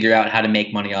to figure out how to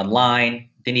make money online.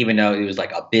 Didn't even know it was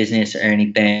like a business or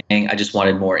anything. I just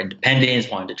wanted more independence,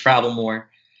 wanted to travel more.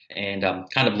 And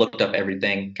kind of looked up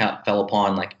everything, kind of fell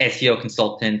upon like SEO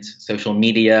consultant, social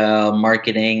media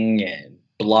marketing, and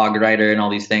blog writer, and all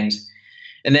these things.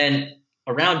 And then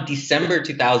around December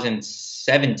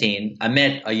 2017, I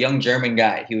met a young German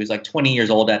guy. He was like 20 years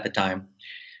old at the time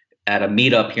at a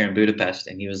meetup here in Budapest.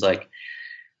 And he was like,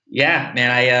 yeah,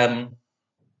 man,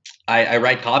 I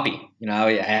write copy.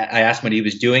 I asked him what he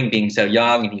was doing, being so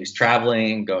young, and he was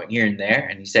traveling, going here and there.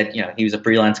 And he said, he was a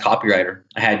freelance copywriter.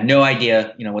 I had no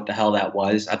idea, what the hell that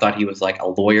was. I thought he was like a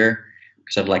lawyer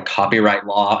because of like copyright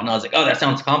law. And I was like, oh, that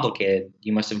sounds complicated.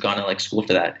 You must have gone to like school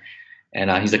for that.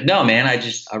 And he's like, no, man,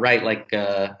 I write like,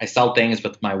 I sell things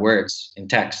with my words in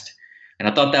text. And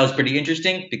I thought that was pretty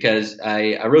interesting because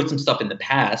I wrote some stuff in the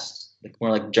past, like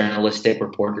more like journalistic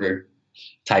reporter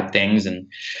type things. And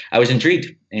I was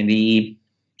intrigued, and we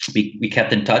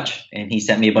kept in touch, and he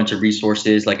sent me a bunch of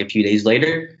resources like a few days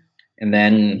later. And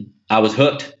then I was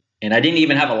hooked, and I didn't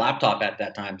even have a laptop at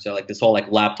that time. So like this whole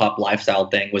like laptop lifestyle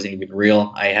thing wasn't even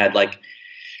real. I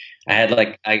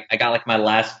got like my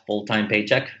last full-time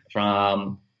paycheck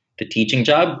from the teaching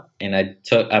job, and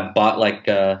I bought like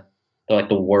the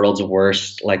world's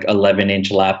worst like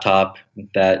 11-inch laptop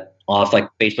that off like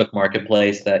Facebook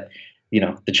Marketplace that,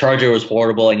 the charger was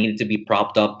horrible. I needed to be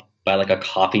propped up by like a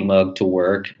coffee mug to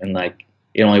work, and like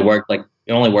it only worked like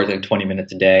 20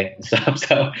 minutes a day and stuff.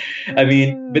 So I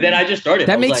mean, but then I just started.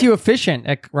 That makes you efficient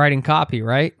at writing copy,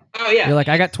 right? Oh yeah. You're like,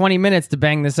 I got 20 minutes to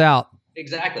bang this out.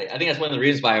 Exactly. I think that's one of the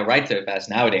reasons why I write so fast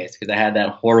nowadays, because I had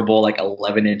that horrible like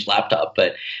 11-inch laptop.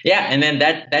 But yeah, and then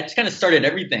that just kind of started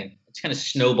everything. It's kind of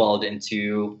snowballed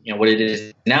into what it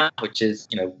is now, which is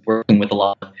working with a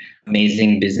lot of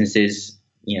amazing businesses,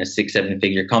 6-7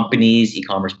 figure companies,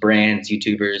 e-commerce brands,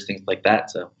 YouTubers, things like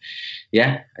that. So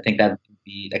yeah, I think that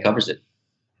covers it.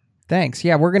 Thanks.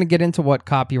 Yeah, we're going to get into what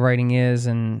copywriting is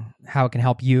and how it can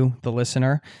help you, the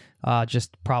listener,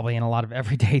 just probably in a lot of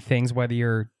everyday things, whether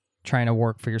you're trying to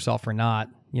work for yourself or not.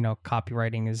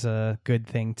 Copywriting is a good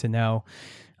thing to know.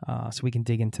 So we can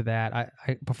dig into that.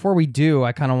 Before we do,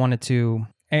 I kind of wanted to,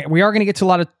 we are going to get to a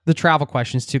lot of the travel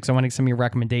questions too, because I want to get some of your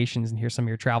recommendations and hear some of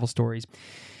your travel stories.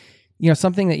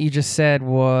 Something that you just said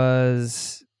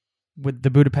was with the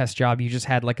Budapest job, you just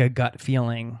had like a gut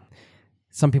feeling.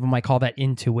 Some people might call that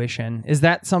intuition. Is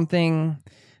that something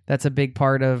that's a big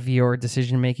part of your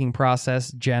decision-making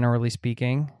process, generally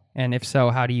speaking? And if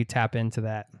so, how do you tap into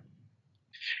that?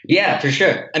 Yeah, for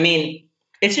sure. I mean,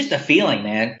 it's just a feeling,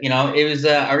 man. It was,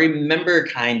 I remember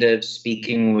kind of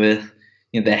speaking with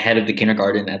the head of the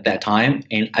kindergarten at that time,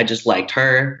 and I just liked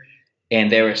her. And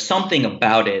there was something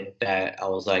about it that I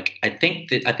was like, I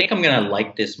think I'm going to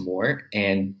like this more.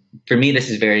 And for me, this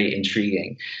is very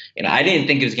intriguing. And I didn't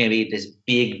think it was going to be this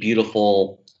big,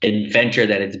 beautiful adventure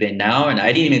that it's been now. And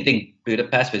I didn't even think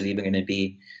Budapest was even going to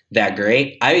be that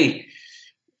great.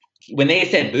 When they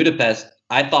said Budapest,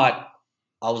 I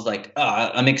was like,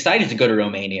 oh, I'm excited to go to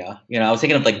Romania. I was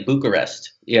thinking of like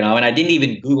Bucharest, and I didn't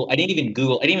even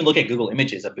look at Google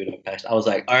Images of Budapest. I was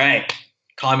like, all right,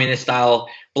 communist style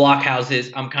block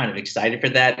houses. I'm kind of excited for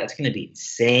that. That's going to be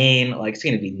insane. Like, it's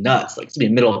going to be nuts. Like, it's going to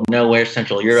be middle of nowhere,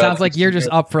 Central Europe. Sounds like you're just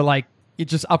up for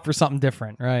something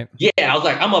different, right? Yeah. I was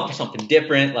like, I'm up for something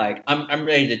different. Like, I'm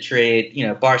ready to trade,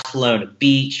 Barcelona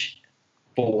beach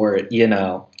for,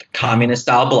 communist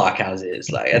style block houses.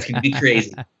 Like, that's going to be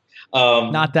crazy.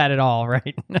 Not that at all,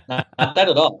 right? not that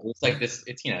at all. It's like this.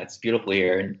 It's it's beautiful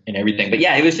here and everything. But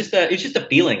yeah, it was just a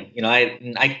feeling.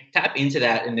 I tap into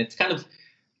that, and it's kind of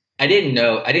I didn't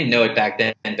know it back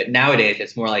then, but nowadays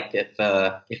it's more like if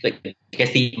like I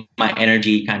guess my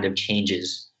energy kind of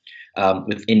changes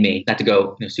within me. Not to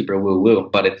go super woo woo,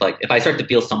 but it's like if I start to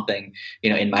feel something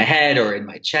in my head or in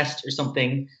my chest or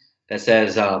something that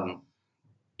says doesn't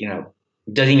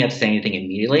even have to say anything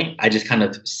immediately. I just kind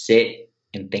of sit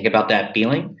and think about that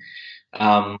feeling.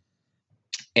 And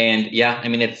yeah, I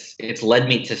mean, it's led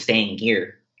me to staying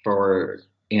here for,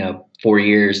 4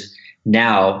 years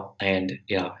now. And,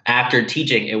 after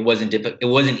teaching, it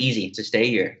wasn't easy to stay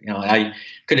here. I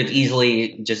could have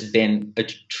easily just been a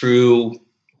true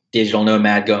digital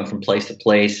nomad going from place to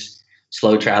place,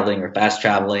 slow traveling or fast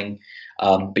traveling.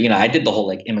 But, I did the whole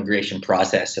like immigration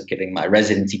process of getting my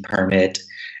residency permit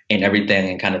and everything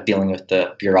and kind of dealing with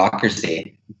the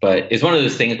bureaucracy. But it's one of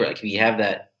those things where like if you have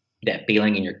that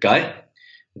feeling in your gut,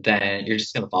 then you're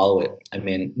just going to follow it. I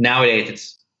mean,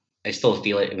 nowadays I still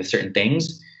feel it with certain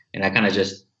things, and I kind of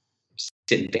just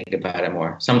sit and think about it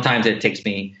more. Sometimes it takes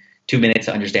me 2 minutes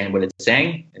to understand what it's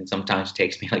saying, and sometimes it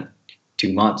takes me like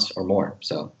 2 months or more.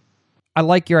 So I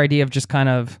like your idea of just kind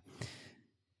of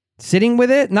sitting with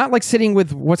it, not like sitting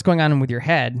with what's going on with your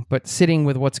head, but sitting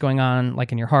with what's going on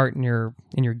like in your heart, in your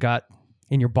gut,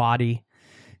 in your body,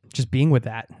 just being with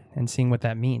that and seeing what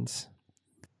that means.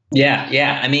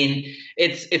 Yeah. I mean,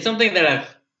 it's something that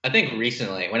I think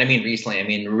recently, when I mean recently, I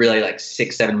mean really like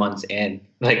 6-7 months in,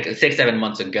 like 6-7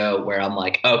 months ago, where I'm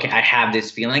like, okay, I have this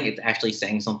feeling. It's actually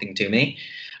saying something to me.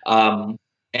 And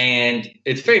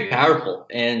it's very powerful.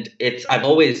 And I've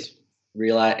always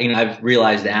I've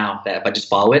realized now that if I just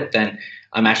follow it, then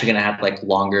I'm actually going to have like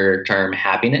longer term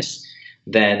happiness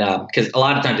than, because a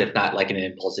lot of times it's not like an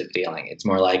impulsive feeling. It's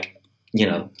more like,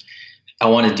 I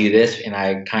want to do this, and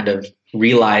I kind of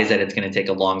realize that it's going to take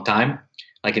a long time.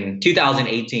 Like in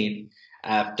 2018,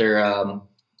 after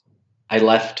I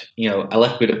left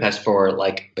Budapest for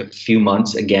like a few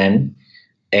months again,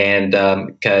 and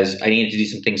because I needed to do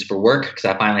some things for work, because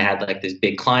I finally had like this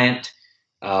big client,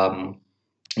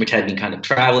 which had been kind of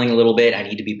traveling a little bit. I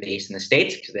need to be based in the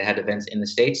States because they had events in the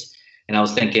States, and I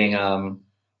was thinking,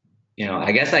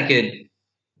 I guess I could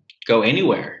go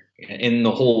anywhere in the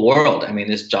whole world. I mean,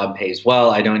 this job pays well.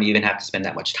 I don't even have to spend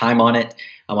that much time on it.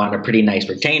 I'm on a pretty nice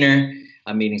retainer.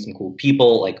 I'm meeting some cool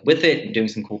people like with it and doing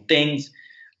some cool things.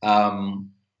 What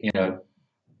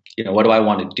do I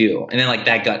want to do? And then like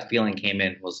that gut feeling came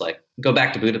in, was like, go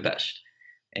back to Budapest.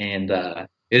 And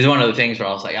it was one of the things where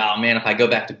I was like, oh man, if I go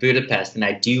back to Budapest, then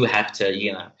I do have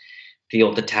to, deal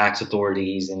with the tax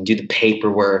authorities and do the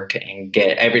paperwork and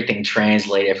get everything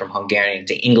translated from Hungarian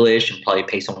to English and probably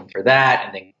pay someone for that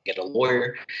and then get a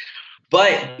lawyer.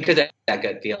 But because of that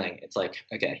gut feeling, it's like,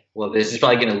 okay, well, this is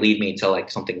probably going to lead me to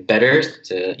like something better,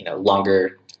 to,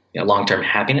 long-term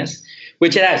happiness,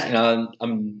 which it has.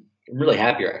 I'm really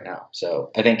happy right now. So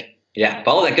I think,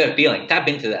 follow that gut feeling. Tap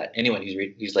into that. Anyone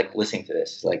who's like listening to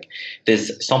this, like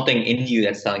there's something in you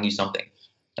that's telling you something.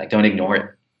 Like, don't ignore it.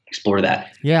 Explore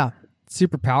that. Yeah.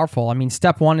 Super powerful. I mean,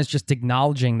 step one is just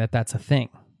acknowledging that that's a thing.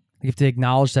 You have to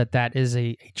acknowledge that that is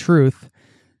a truth,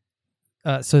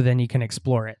 so then you can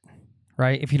explore it,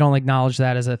 right? If you don't acknowledge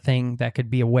that as a thing that could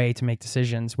be a way to make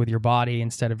decisions with your body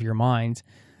instead of your mind,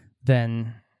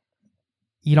 then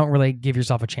you don't really give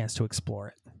yourself a chance to explore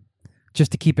it.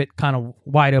 Just to keep it kind of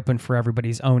wide open for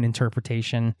everybody's own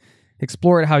interpretation.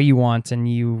 Explore it how you want, and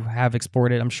you have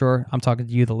explored it, I'm sure. I'm talking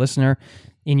to you, the listener,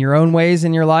 in your own ways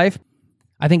in your life.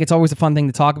 I think it's always a fun thing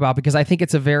to talk about because I think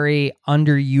it's a very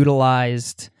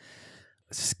underutilized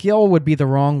skill would be the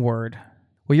wrong word.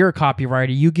 Well, you're a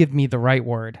copywriter. You give me the right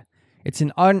word. It's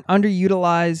an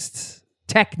underutilized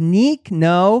technique.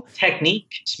 No.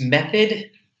 Technique, method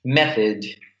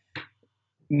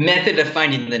of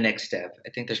finding the next step. I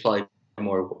think there's probably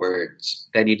more words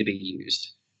that need to be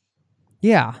used.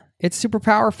 Yeah, it's super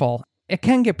powerful. It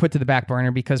can get put to the back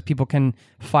burner because people can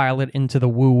file it into the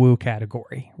woo-woo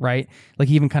category, right? Like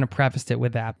you even kind of prefaced it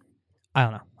with that. I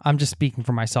don't know. I'm just speaking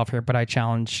for myself here, but I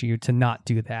challenge you to not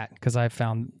do that because I've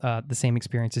found the same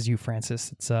experience as you,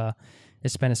 Francis.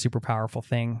 It's been a super powerful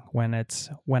thing when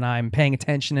I'm paying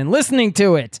attention and listening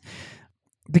to it.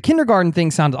 The kindergarten thing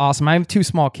sounds awesome. I have 2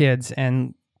 small kids,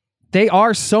 and they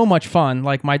are so much fun.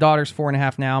 Like my daughter's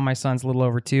 4.5 now. My son's a little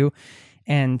over 2.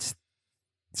 And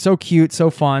so cute, so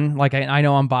fun. Like I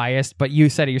know I'm biased, but you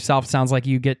said it yourself. Sounds like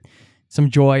you get some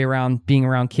joy around being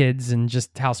around kids and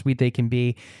just how sweet they can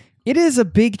be. It is a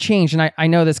big change, and I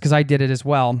know this because I did it as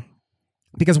well.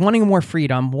 Because wanting more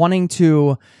freedom, wanting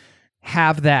to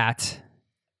have that,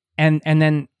 and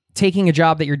then taking a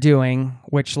job that you're doing,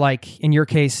 which like in your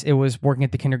case, it was working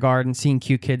at the kindergarten, seeing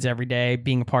cute kids every day,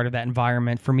 being a part of that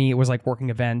environment. For me, it was like working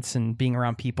events and being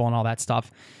around people and all that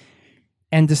stuff.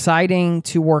 And deciding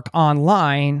to work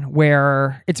online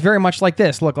where it's very much like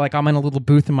this. Look, like I'm in a little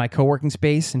booth in my co-working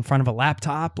space in front of a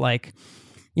laptop. Like,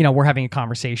 we're having a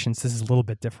conversation. So this is a little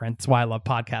bit different. That's why I love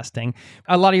podcasting.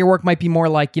 A lot of your work might be more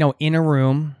like, in a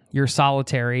room, you're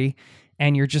solitary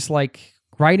and you're just like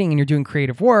writing and you're doing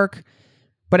creative work,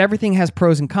 but everything has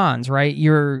pros and cons, right?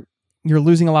 You're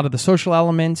losing a lot of the social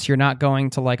elements. You're not going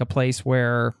to like a place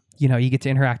where, you get to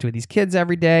interact with these kids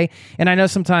every day. And I know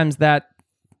sometimes that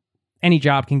any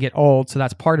job can get old, so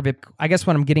that's part of it. I guess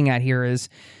what I'm getting at here is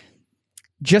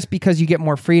just because you get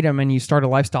more freedom and you start a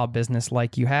lifestyle business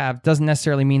like you have doesn't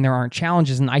necessarily mean there aren't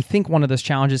challenges. And I think one of those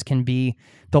challenges can be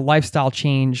the lifestyle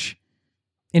change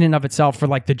in and of itself for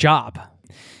like the job,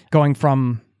 going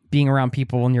from being around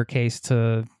people in your case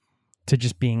to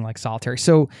just being like solitary.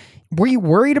 So were you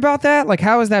worried about that? Like,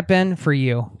 how has that been for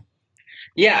you?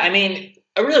 Yeah, I mean,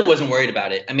 I really wasn't worried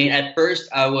about it. I mean, at first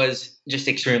I was just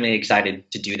extremely excited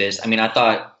to do this. I mean, I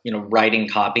thought, writing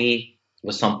copy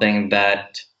was something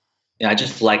that I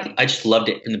just liked. I just loved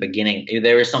it from the beginning.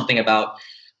 There was something about,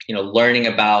 learning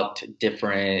about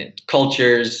different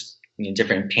cultures,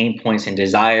 different pain points and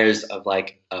desires of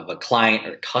a client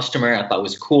or customer. I thought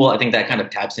was cool. I think that kind of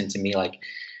taps into me like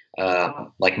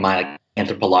my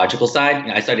anthropological side.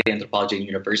 I studied anthropology at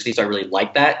university, so I really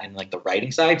like that and like the writing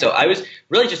side. So I was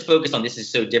really just focused on this is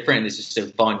so different, this is so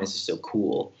fun, this is so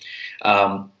cool.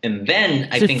 And then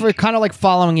I think for kind of like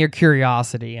following your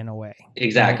curiosity in a way.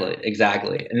 Exactly.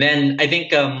 And then I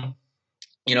think I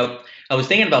was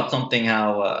thinking about something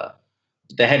how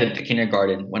the head of the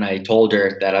kindergarten, when I told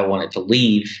her that I wanted to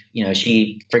leave,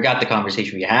 she forgot the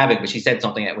conversation we were having, but she said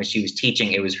something that when she was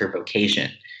teaching, it was her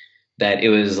vocation. That it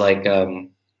was like,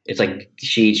 it's like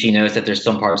she knows that there's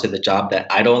some parts of the job that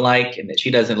I don't like and that she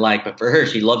doesn't like, but for her,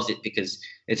 she loves it because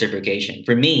it's her vocation.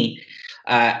 For me,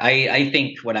 I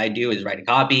think what I do is writing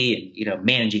copy and,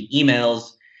 managing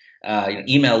emails,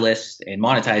 email lists and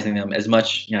monetizing them as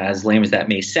much, as lame as that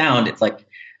may sound. It's like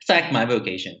my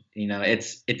vocation.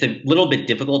 It's a little bit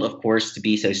difficult, of course, to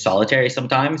be so solitary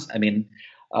sometimes. I mean,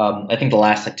 I think the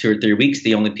last 2 or 3 weeks,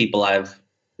 the only people I've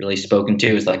really spoken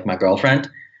to is like my girlfriend,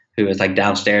 who is like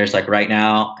downstairs, like right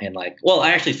now. And I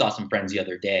actually saw some friends the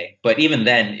other day, but even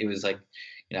then it was like,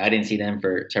 I didn't see them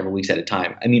for several weeks at a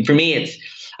time. I mean, for me,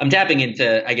 I'm tapping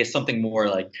into, I guess, something more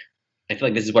like, I feel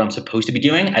like this is what I'm supposed to be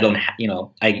doing. I don't,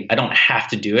 I don't have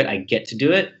to do it. I get to do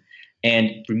it.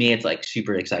 And for me, it's like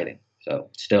super exciting. So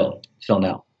still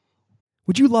now.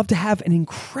 Would you love to have an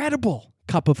incredible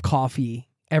cup of coffee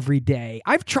every day?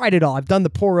 I've tried it all. I've done the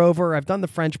pour over, I've done the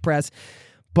French press,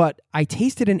 but I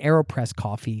tasted an AeroPress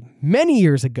coffee many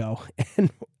years ago, and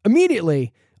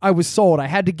immediately I was sold. I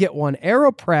had to get one.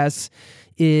 AeroPress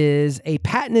is a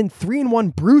patented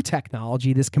 3-in-1 brew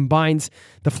technology. This combines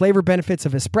the flavor benefits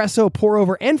of espresso, pour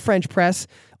over, and French press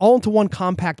all into one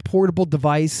compact portable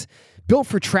device built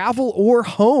for travel or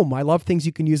home. I love things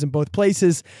you can use in both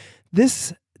places.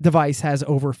 This device has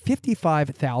over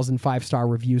 55,000 5-star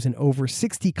reviews in over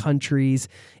 60 countries.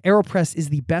 AeroPress is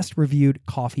the best reviewed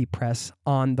coffee press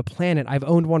on the planet. I've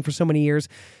owned one for so many years,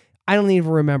 I don't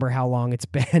even remember how long it's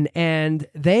been. And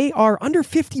they are under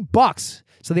 $50.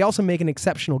 So they also make an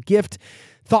exceptional gift.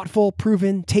 Thoughtful,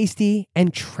 proven, tasty,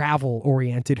 and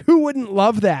travel-oriented. Who wouldn't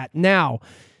love that? Now,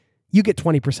 you get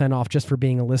 20% off just for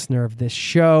being a listener of this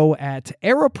show at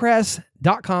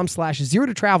aeropress.com/zero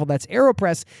to travel. That's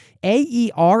AeroPress,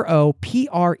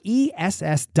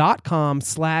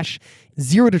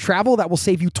 AeroPress.com/zero to travel. That will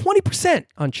save you 20%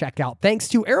 on checkout. Thanks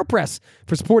to AeroPress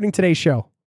for supporting today's show.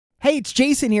 Hey, it's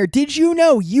Jason here. Did you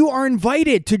know you are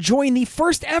invited to join the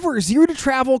first ever Zero to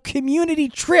Travel community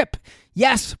trip?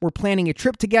 Yes, we're planning a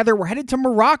trip together. We're headed to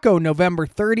Morocco November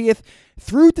 30th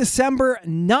through December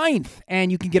 9th.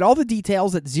 And you can get all the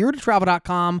details at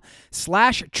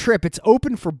zerototravel.com/trip. It's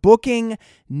open for booking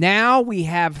now. We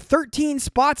have 13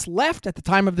 spots left at the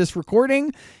time of this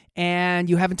recording, and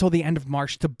you have until the end of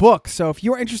March to book. So if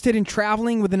you're interested in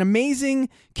traveling with an amazing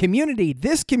community,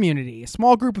 this community, a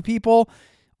small group of people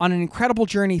on an incredible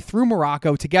journey through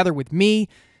Morocco together with me,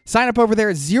 sign up over there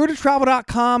at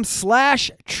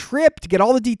zerototravel.com/trip to get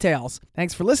all the details.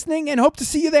 Thanks for listening and hope to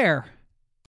see you there.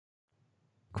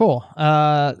 Cool.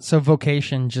 So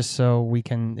vocation, just so we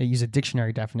can use a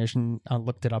dictionary definition, I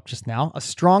looked it up just now. A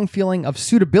strong feeling of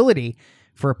suitability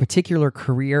for a particular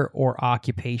career or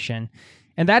occupation.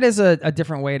 And that is a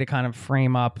different way to kind of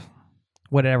frame up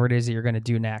whatever it is that you're going to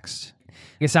do next.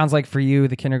 It sounds like for you,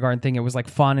 the kindergarten thing, it was like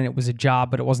fun and it was a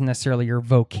job, but it wasn't necessarily your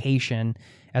vocation,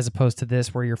 as opposed to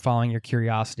this where you're following your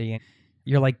curiosity and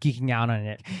you're like geeking out on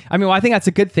it. I mean, well, I think that's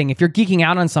a good thing. If you're geeking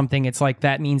out on something, it's like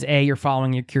that means A, you're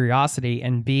following your curiosity,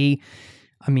 and B,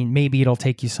 I mean, maybe it'll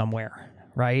take you somewhere,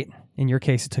 right? In your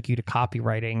case, it took you to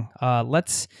copywriting.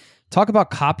 Let's talk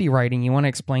about copywriting. You want to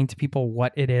explain to people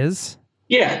what it is?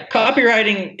 Yeah,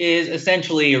 copywriting is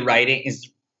essentially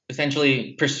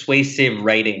persuasive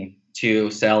writing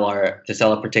to sell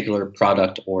a particular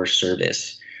product or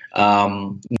service.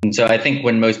 And so I think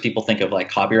when most people think of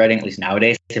like copywriting, at least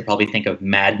nowadays, they probably think of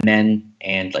Mad Men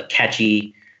and like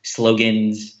catchy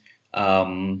slogans.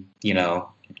 I'm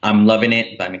loving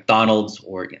it by McDonald's,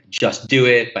 or Just Do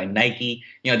It by Nike.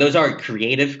 Those are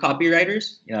creative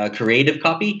copywriters, creative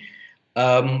copy.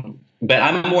 But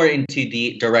I'm more into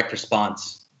the direct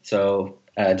response. So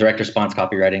direct response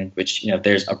copywriting, which, if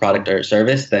there's a product or a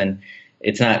service, then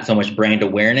it's not so much brand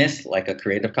awareness like a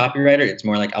creative copywriter. It's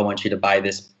more like, I want you to buy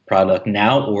this product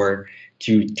now or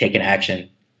to take an action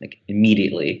like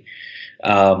immediately.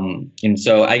 And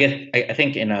so I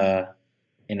think in a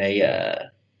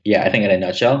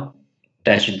nutshell,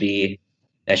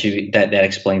 that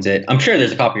explains it. I'm sure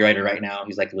there's a copywriter right now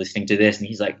who's like listening to this and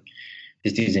he's like,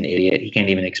 this dude's an idiot. He can't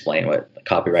even explain what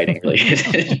copywriting really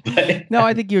is. But no,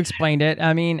 I think you explained it.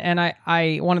 I mean, and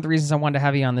I one of the reasons I wanted to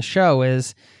have you on the show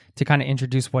is to kind of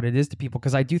introduce what it is to people,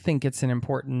 because I do think it's I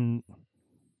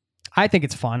think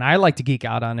it's fun. I like to geek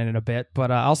out on it in a bit, but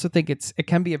I also think it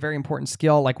can be a very important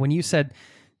skill. Like when you said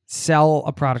sell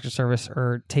a product or service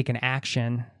or take an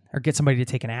action or get somebody to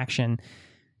take an action,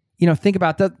 think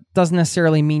about that. Doesn't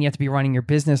necessarily mean you have to be running your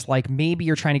business. Like maybe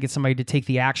you're trying to get somebody to take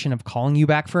the action of calling you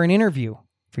back for an interview,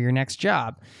 for your next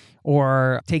job,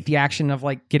 or take the action of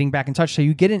like getting back in touch so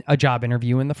you get a job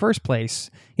interview in the first place.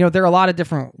 You know, there are a lot of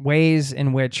different ways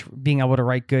in which being able to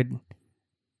write good,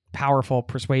 powerful,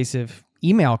 persuasive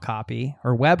email copy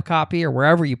or web copy or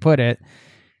wherever you put it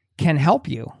can help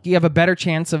you. You have a better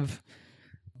chance of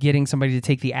getting somebody to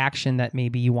take the action that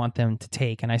maybe you want them to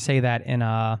take. And I say that in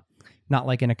a, not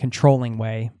like in a controlling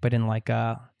way, but in like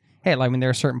hey, like when there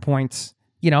are certain points,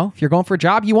 you know, if you're going for a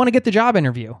job, you want to get the job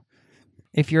interview.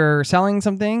 If you're selling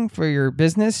something for your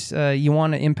business, you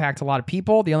want to impact a lot of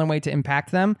people. The only way to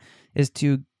impact them is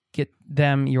to get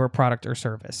them your product or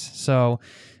service. So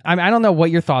I don't know what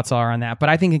your thoughts are on that, but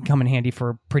I think it can come in handy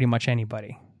for pretty much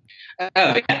anybody.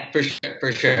 Oh, yeah,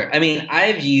 for sure. I mean,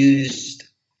 I've used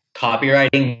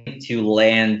copywriting to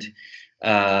land,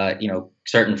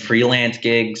 certain freelance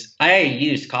gigs. I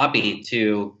used copy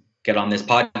to get on this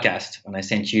podcast when I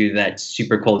sent you that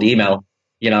super cold email,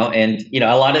 and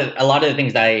a lot of the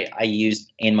things that I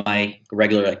used in my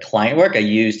regular client work, I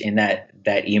used in that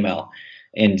email.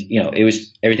 And, it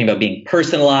was everything about being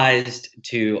personalized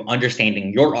to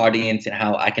understanding your audience and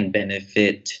how I can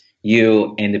benefit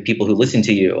you and the people who listen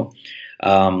to you.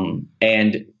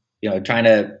 And trying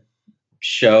to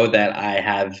show that I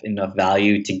have enough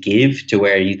value to give to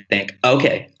where you think,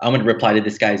 okay, I'm going to reply to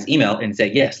this guy's email and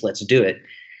say, yes, let's do it.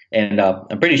 And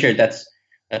I'm pretty sure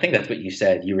I think that's what you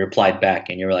said. You replied back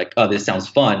and you were like, oh, this sounds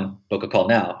fun. Book a call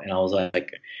now. And I was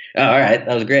like, oh, all right,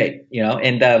 that was great.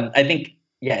 And I think,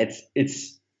 yeah,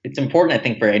 it's important, I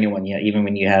think, for anyone, even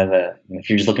when you have if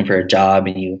you're just looking for a job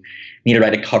and you need to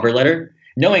write a cover letter,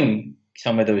 knowing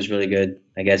some of those really good,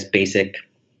 I guess, basic,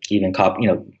 even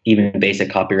basic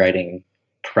copywriting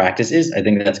practices, I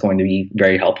think that's going to be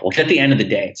very helpful. At the end of the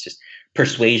day, it's just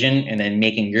persuasion and then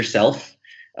making yourself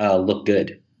look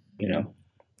good,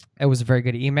 It was a very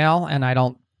good email, and I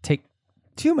don't take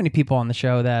too many people on the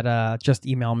show that just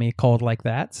email me cold like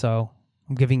that. So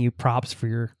I'm giving you props for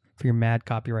your mad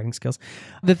copywriting skills.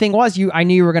 The thing was, I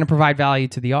knew you were going to provide value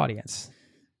to the audience.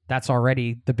 That's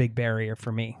already the big barrier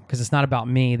for me, because it's not about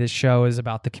me. This show is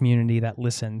about the community that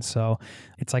listens. So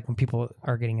it's like when people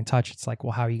are getting in touch, it's like,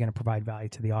 well, how are you going to provide value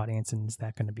to the audience? And is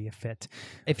that going to be a fit?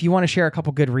 If you want to share a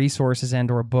couple good resources and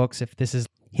or books, if this is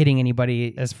hitting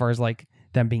anybody as far as like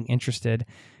them being interested,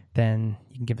 then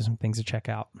you can give us some things to check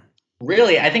out.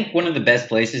 Really, I think one of the best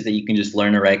places that you can just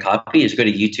learn to write copy is go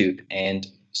to YouTube and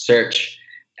search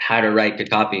how to write good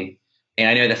copy. And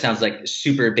I know that sounds like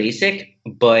super basic,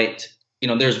 but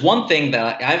there's one thing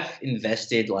that I've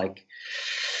invested, like,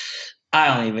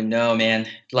 I don't even know, man,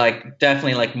 like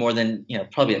definitely like more than,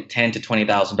 probably like $10,000 to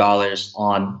 $20,000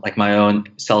 on like my own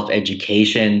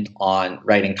self-education on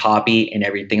writing copy and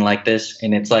everything like this.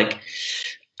 And it's like,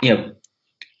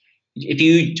 if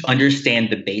you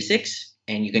understand the basics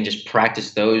and you can just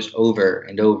practice those over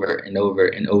and over and over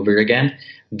and over again,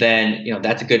 then,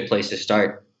 that's a good place to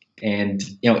start. And,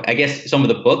 I guess some of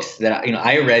the books that,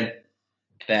 I read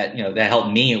that, that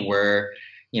helped me were,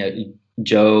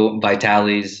 Joe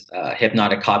Vitale's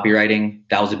Hypnotic Copywriting.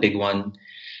 That was a big one.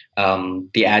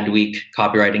 The Adweek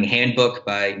Copywriting Handbook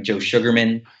by Joe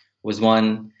Sugarman was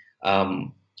one.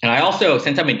 And I also,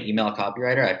 since I'm an email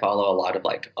copywriter, I follow a lot of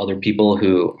like other people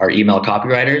who are email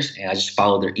copywriters, and I just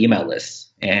follow their email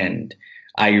lists. And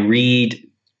I read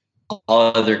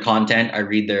all of their content. I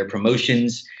read their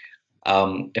promotions.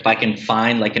 If I can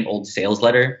find like an old sales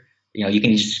letter, you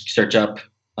can just search up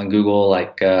on Google,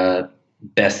 like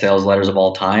best sales letters of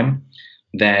all time,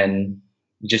 then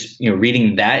just,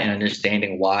 reading that and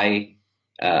understanding why,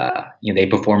 they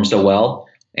perform so well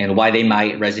and why they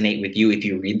might resonate with you if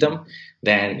you read them,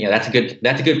 then, that's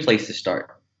a good place to start.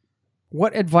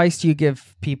 What advice do you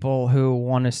give people who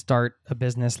want to start a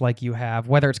business like you have,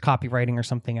 whether it's copywriting or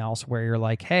something else, where you're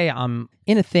like, hey, I'm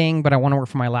in a thing, but I want to work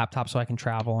from my laptop so I can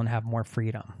travel and have more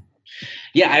freedom?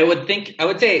 Yeah, I would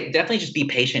say definitely just be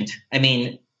patient. I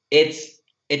mean,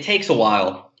 it takes a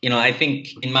while. I think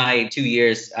in my 2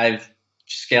 years, I've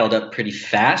scaled up pretty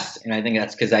fast. And I think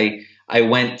that's because I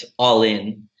went all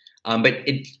in, but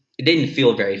it didn't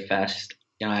feel very fast.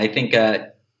 I think,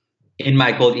 in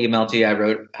my cold email to you, I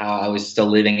wrote how I was still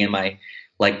living in my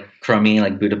like crummy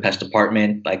like Budapest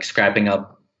apartment, like scrapping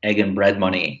up egg and bread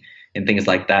money and things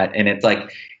like that. And it's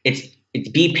like, it's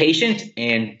be patient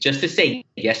and just to say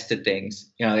yes to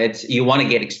things. You want to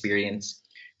get experience.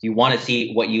 You want to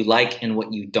see what you like and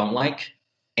what you don't like.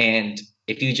 And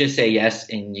if you just say yes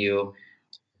and you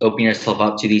open yourself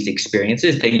up to these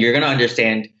experiences, then you're going to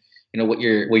understand, what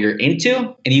you're into,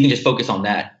 and you can just focus on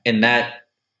that. And that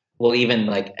will even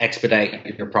like expedite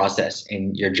your process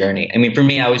and your journey. I mean, for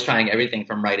me, I was trying everything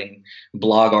from writing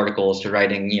blog articles to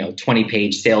writing,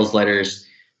 20-page sales letters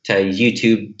to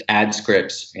YouTube ad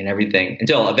scripts and everything,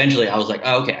 until eventually I was like,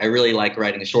 oh, okay, I really like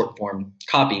writing a short form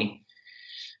copy,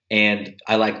 and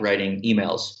I like writing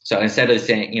emails. So instead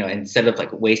of like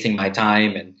wasting my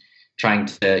time and trying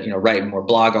to, write more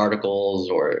blog articles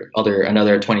or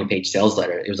another 20-page sales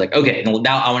letter, it was like, okay,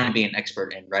 now I want to be an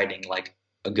expert in writing like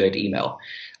a good email.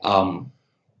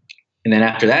 And then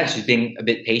after that, it's just being a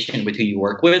bit patient with who you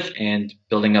work with and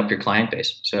building up your client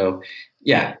base. So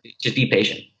yeah, just be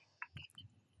patient.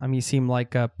 I mean, you seem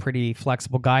like a pretty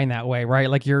flexible guy in that way, right?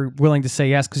 Like you're willing to say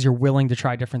yes because you're willing to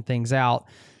try different things out.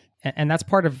 And that's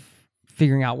part of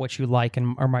figuring out what you like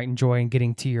or might enjoy and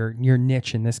getting to your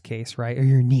niche in this case, right? Or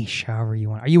your niche, however you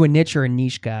want. Are you a niche or a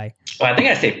niche guy? Well, I think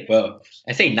I say both.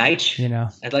 I say niche.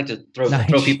 I'd like to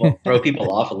throw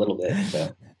people off a little bit.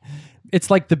 So. It's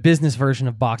like the business version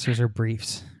of boxers or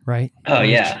briefs, right? Oh,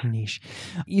 yeah. Niche.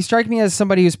 You strike me as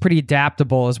somebody who's pretty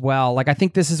adaptable as well. Like, I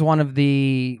think this is one of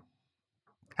the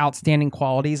outstanding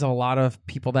qualities of a lot of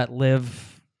people that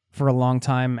live for a long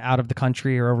time out of the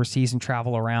country or overseas and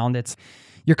travel around. It's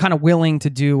you're kind of willing to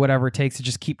do whatever it takes to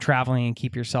just keep traveling and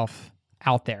keep yourself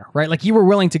out there, right? Like you were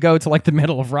willing to go to like the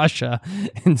middle of Russia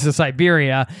into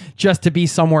Siberia just to be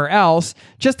somewhere else,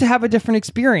 just to have a different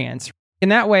experience. In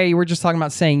that way, you were just talking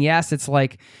about saying yes. It's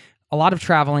like a lot of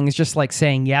traveling is just like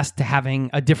saying yes to having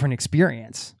a different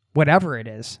experience, whatever it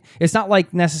is. It's not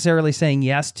like necessarily saying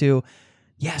yes to,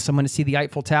 yes, I'm going to see the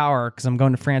Eiffel Tower because I'm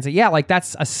going to France. Yeah, like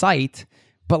that's a sight,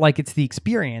 but like it's the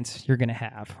experience you're going to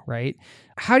have, right?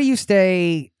 How do you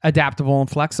stay adaptable and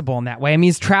flexible in that way? I mean,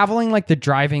 is traveling like the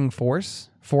driving force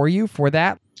for you for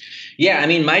that? Yeah, I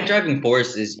mean, my driving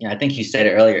force is, I think you said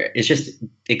it earlier, it's just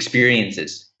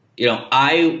experiences.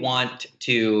 I want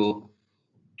to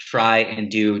try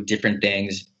and do different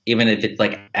things, even if it's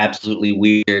like absolutely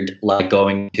weird, like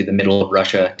going to the middle of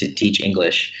Russia to teach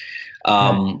English.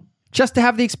 Just to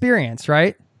have the experience,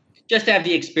 right? Just to have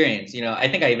the experience. I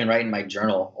think I even write in my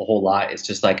journal a whole lot. It's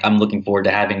just like I'm looking forward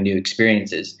to having new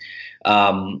experiences.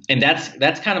 And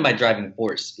that's kind of my driving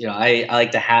force. I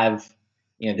like to have,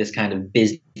 this kind of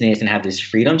business and have this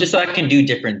freedom just so I can do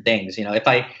different things. If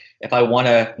I want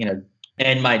to,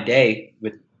 end my day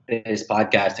with this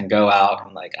podcast and go out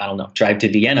and like, I don't know, drive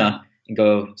to Vienna and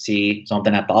go see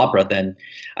something at the opera, then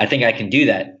I think I can do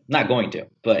that. I'm not going to,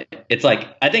 but it's like,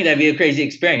 I think that'd be a crazy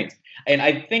experience. And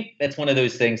I think that's one of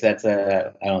those things that's,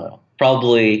 I don't know,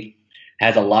 probably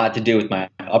has a lot to do with my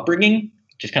upbringing,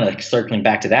 just kind of like circling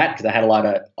back to that, because I had a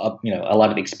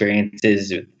lot of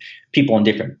experiences with people in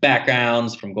different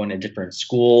backgrounds from going to different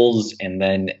schools. And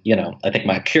then, I think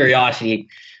my curiosity,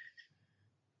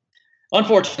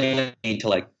 unfortunately, to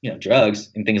like, drugs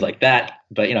and things like that.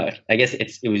 But, I guess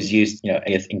it was used,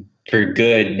 for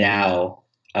good now,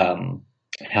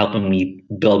 helping me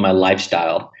build my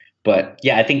lifestyle. But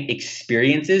yeah, I think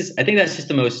experiences, I think that's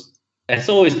just that's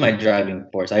always my driving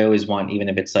force. I always want, even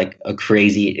if it's like a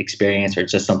crazy experience or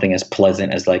just something as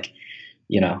pleasant as like,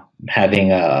 having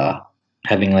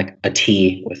like a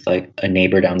tea with like a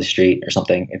neighbor down the street or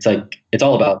something. It's like, it's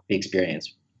all about the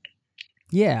experience.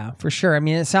 Yeah, for sure. I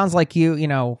mean, it sounds like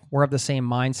we're of the same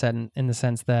mindset in the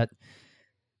sense that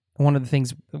one of the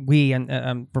things and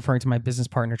I'm referring to my business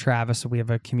partner, Travis, so we have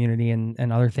a community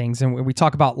and other things. And we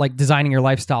talk about like designing your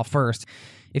lifestyle first.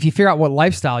 If you figure out what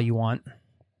lifestyle you want,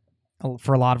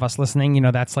 for a lot of us listening,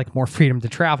 that's like more freedom to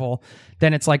travel.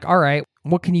 Then it's like, all right,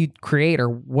 what can you create or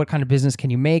what kind of business can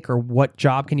you make or what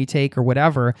job can you take or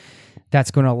whatever that's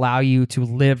going to allow you to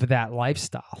live that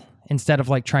lifestyle instead of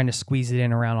like trying to squeeze it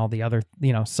in around all the other,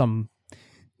 some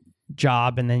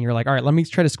job. And then you're like, all right, let me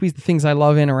try to squeeze the things I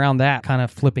love in around that, kind of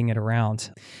flipping it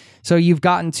around. So you've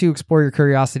gotten to explore your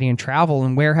curiosity and travel,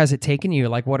 and where has it taken you?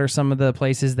 Like, what are some of the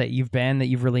places that you've been that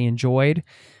you've really enjoyed?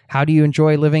 How do you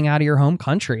enjoy living out of your home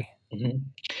country? Mm-hmm.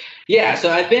 Yeah, so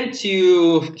I've been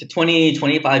to 20,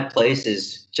 25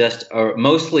 places,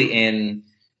 mostly in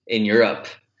Europe.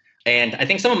 And I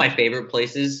think some of my favorite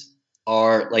places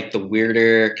are like the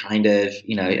weirder kind of,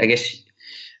 I guess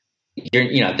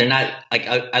they're not like,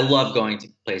 I love going to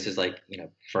places like,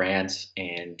 France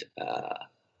and,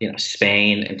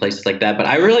 Spain and places like that. But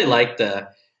I really like the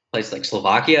place like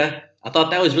Slovakia. I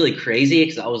thought that was really crazy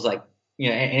because I was like,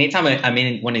 anytime I'm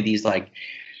in one of these like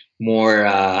more,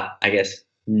 I guess,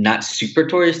 not super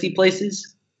touristy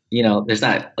places, there's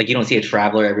not like, you don't see a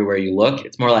traveler everywhere you look.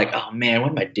 It's more like, oh man,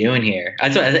 what am I doing here?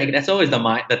 That's always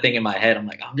the thing in my head. I'm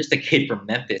like, I'm just a kid from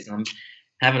Memphis and I'm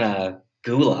having a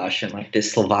goulash in like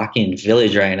this Slovakian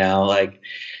village right now. Like,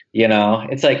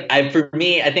 it's like, for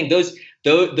me, I think those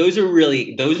are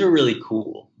really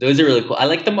cool. Those are really cool. I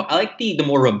like the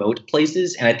more remote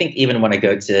places. And I think even when I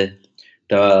go to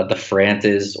the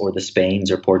Frances or the Spains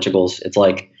or Portugals, it's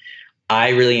like, I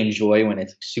really enjoy when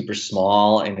it's super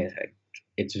small and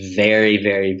it's very,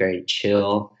 very, very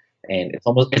chill, and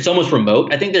it's almost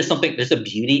remote. I think there's a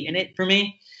beauty in it for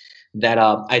me that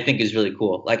I think is really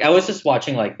cool. Like I was just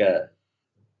watching like a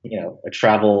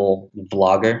travel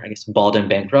vlogger, I guess Bald and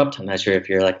Bankrupt. I'm not sure if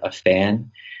you're like a fan,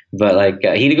 but like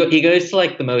he goes to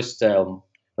like the most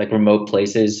like remote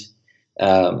places,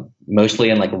 mostly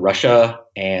in like Russia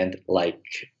and like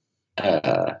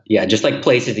just like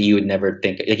places that you would never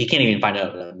think, like you can't even find it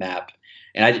on a map.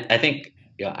 And I think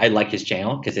I like his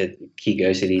channel because he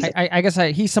goes to these. I guess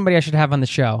he's somebody I should have on the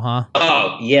show, huh?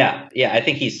 Oh yeah. I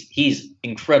think he's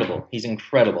incredible. He's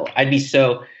incredible. I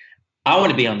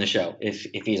want to be on the show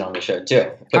if he's on the show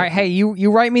too. All right, hey,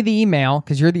 you write me the email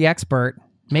because you're the expert.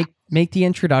 Make the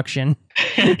introduction.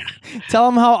 Tell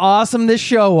him how awesome this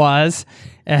show was.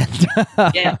 And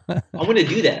yeah, I want to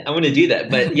do that.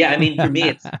 But yeah, I mean, for me,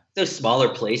 it's those smaller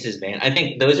places, man. I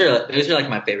think those are like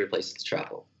my favorite places to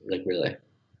travel. Like really.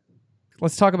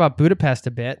 Let's talk about Budapest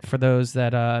a bit for those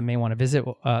that may want to visit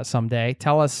someday.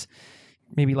 Tell us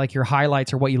maybe like your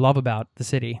highlights or what you love about the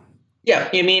city. Yeah,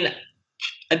 I mean,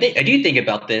 I do think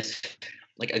about this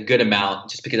like a good amount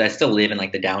just because I still live in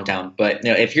like the downtown. But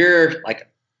if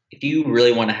you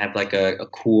really want to have like a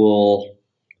cool,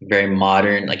 very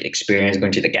modern like experience,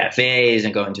 going to the cafes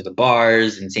and going to the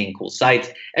bars and seeing cool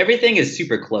sights, everything is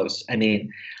super close. I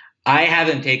mean, I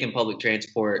haven't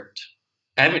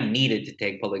needed to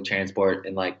take public transport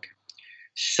in like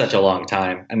such a long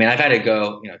time. I mean, I've had to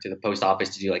go, to the post office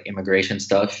to do like immigration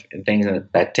stuff and things, and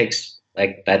that takes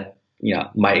like that,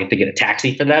 might have to get a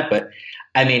taxi for that. But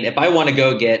I mean, if I want to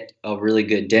go get a really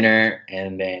good dinner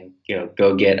and then,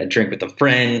 go get a drink with a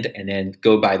friend and then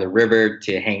go by the river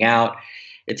to hang out,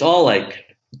 it's all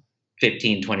like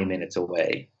 15, 20 minutes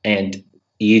away. And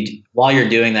while you're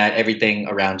doing that, everything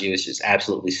around you is just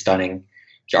absolutely stunning.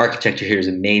 The architecture here is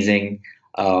amazing.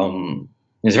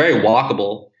 It's very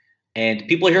walkable, and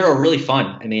people here are really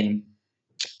fun. I mean,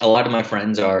 a lot of my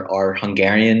friends are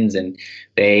Hungarians, and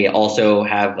they also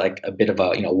have like a bit of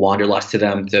a wanderlust to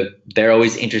them. So they're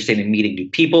always interested in meeting new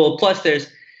people. Plus,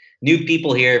 there's new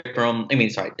people here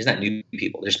there's not new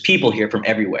people. There's people here from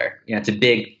everywhere. It's a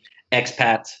big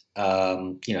expat,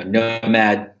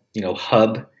 nomad,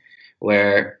 hub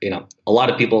where a lot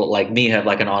of people like me have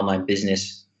like an online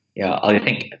business. I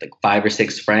think like 5 or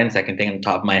 6 friends I can think on the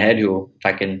top of my head who,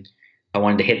 if I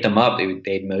wanted to hit them up,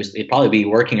 they'd probably be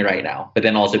working right now, but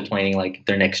then also planning like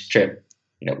their next trip,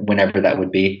 whenever that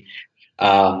would be.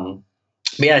 But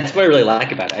yeah, that's what I really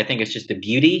like about it. I think it's just the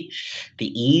beauty, the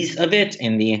ease of it,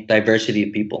 and the diversity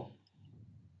of people.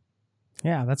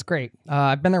 Yeah, that's great.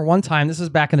 I've been there one time. This was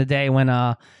back in the day when,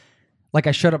 I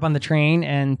showed up on the train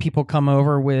and people come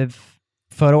over with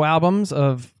photo albums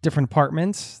of different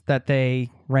apartments that they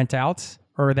rent out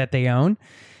or that they own.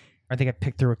 I think I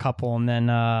picked through a couple, and then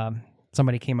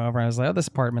somebody came over and I was like, oh, this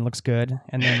apartment looks good.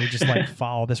 And then we just like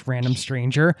follow this random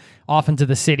stranger off into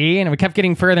the city, and we kept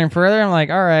getting further and further. I'm like,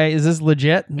 all right, is this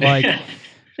legit? Like,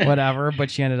 whatever.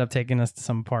 But she ended up taking us to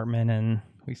some apartment, and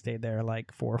we stayed there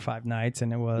like 4 or 5 nights,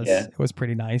 and it was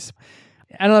pretty nice.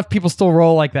 I don't know if people still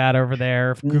roll like that over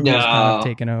there. If Google's kind of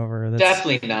taken over.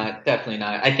 Definitely not.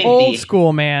 I think old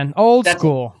school, man.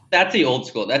 School. That's the old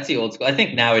school. I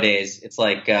think nowadays it's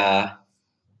like, I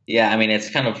mean, it's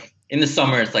kind of in the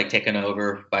summer. It's like taken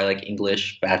over by like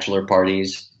English bachelor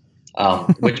parties,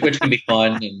 which can be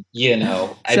fun. And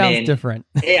sounds different.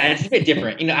 Yeah, it's a bit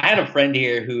different. I had a friend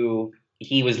here who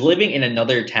he was living in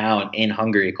another town in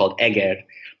Hungary called Eger,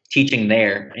 teaching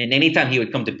there. And anytime he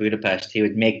would come to Budapest, he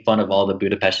would make fun of all the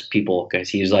Budapest people because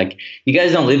he was like, you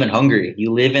guys don't live in Hungary.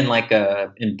 You live in like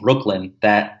in Brooklyn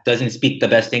that doesn't speak the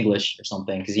best English or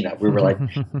something. Because, we were like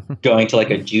going to like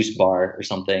a juice bar or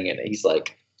something. And he's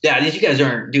like, yeah, you guys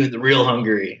aren't doing the real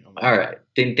Hungary. I'm like, all right.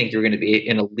 Didn't think you were going to be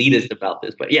an elitist about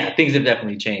this. But yeah, things have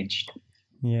definitely changed.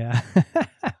 Yeah.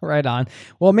 Right on.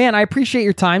 Well, man, I appreciate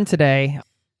your time today.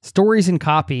 Stories and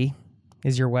Copy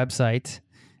is your website.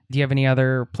 Do you have any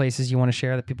other places you want to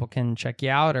share that people can check you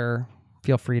out, or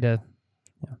feel free to?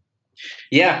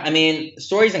 Yeah, I mean,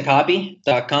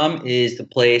 storiesandcopy.com is the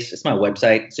place. It's my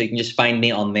website, so you can just find me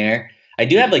on there. I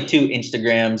do have like 2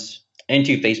 Instagrams and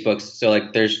 2 Facebooks. So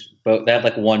like there's both. They have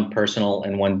like one personal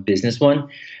and one business one.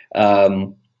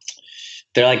 They're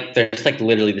just like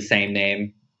literally the same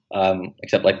name,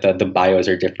 except like the bios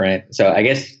are different. So I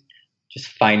guess just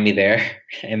find me there,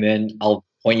 and then I'll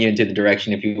point you into the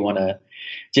direction if you want to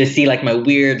just see like my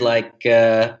weird,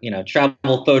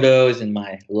 travel photos and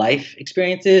my life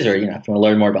experiences, or, if you want to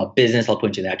learn more about business, I'll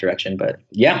point you in that direction. But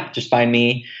yeah, just find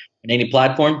me on any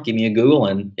platform, give me a Google,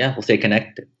 and yeah, we'll stay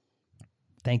connected.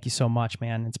 Thank you so much,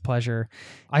 man. It's a pleasure.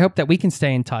 I hope that we can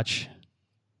stay in touch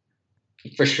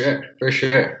For sure. For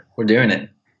sure. We're doing it.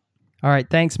 All right.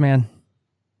 Thanks, man.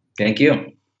 Thank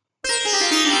you.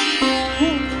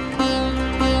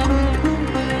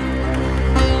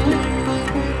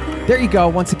 There you go.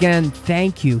 Once again,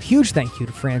 thank you. Huge thank you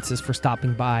to Francis for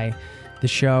stopping by the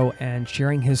show and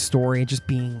sharing his story and just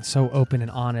being so open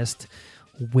and honest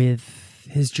with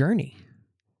his journey.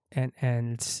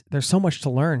 And there's so much to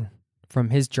learn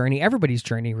from his journey, everybody's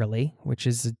journey, really, which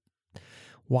is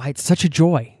why it's such a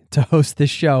joy to host this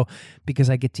show, because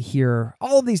I get to hear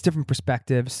all of these different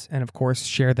perspectives and, of course,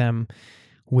 share them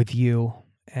with you,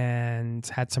 and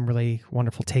had some really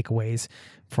wonderful takeaways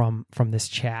from this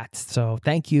chat. So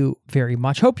thank you very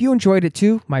much. Hope you enjoyed it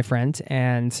too, my friend.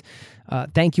 And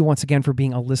thank you once again for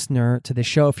being a listener to the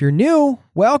show. If you're new,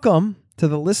 welcome to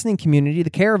the listening community, the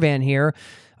caravan here.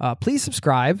 Please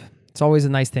subscribe. It's always a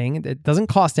nice thing. It doesn't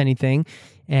cost anything.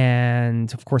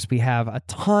 And of course, we have a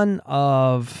ton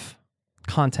of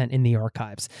content in the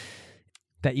archives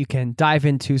that you can dive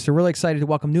into. So really excited to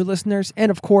welcome new listeners.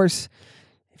 And of course,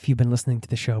 if you've been listening to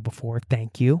the show before,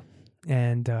 thank you.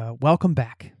 And welcome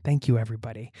back. Thank you,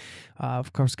 everybody.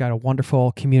 Of course, got a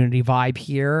wonderful community vibe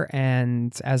here.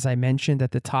 And as I mentioned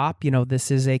at the top,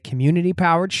 this is a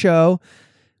community-powered show.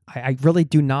 I really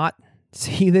do not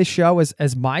see this show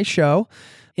as my show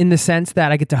in the sense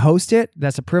that I get to host it.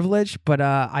 That's a privilege, but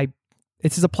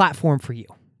this is a platform for you,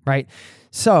 right?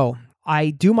 So I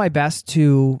do my best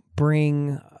to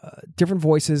bring different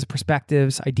voices,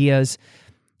 perspectives, ideas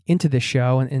into this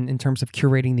show and in terms of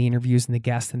curating the interviews and the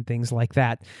guests and things like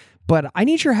that. But I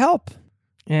need your help.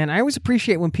 And I always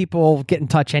appreciate when people get in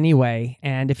touch anyway.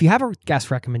 And if you have a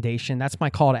guest recommendation, that's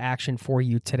my call to action for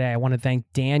you today. I want to thank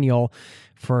Daniel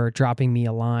for dropping me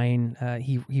a line.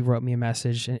 He wrote me a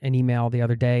message, an email the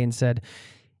other day and said,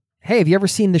 "Hey, have you ever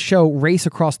seen the show Race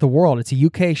Across the World? It's a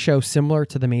UK show similar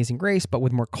to The Amazing Race, but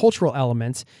with more cultural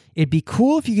elements. It'd be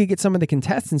cool if you could get some of the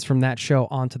contestants from that show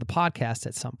onto the podcast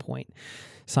at some point.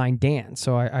 Signed, Dan."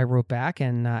 So I wrote back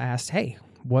and asked, hey,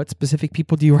 what specific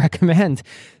people do you recommend?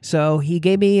 So he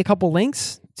gave me a couple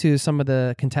links to some of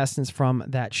the contestants from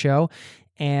that show,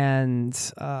 and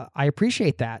I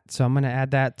appreciate that. So I'm going to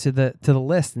add that to the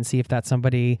list and see if that's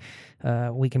somebody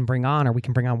we can bring on, or we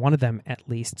can bring on one of them at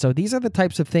least. So these are the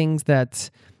types of things that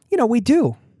we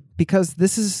do, because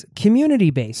this is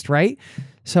community-based, right?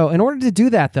 So in order to do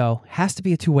that, though, has to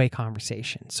be a two-way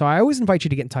conversation. So I always invite you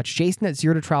to get in touch.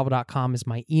 Jason@zerototravel.com is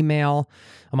my email.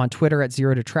 I'm on Twitter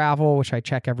 @zerototravel, which I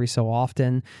check every so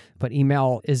often, but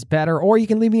email is better. Or you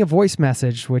can leave me a voice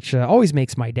message, which always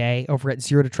makes my day, over at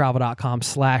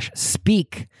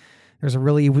zerototravel.com/speak. There's a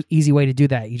really easy way to do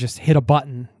that. You just hit a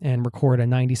button and record a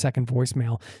 90-second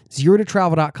voicemail.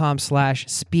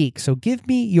 zerototravel.com/speak. So give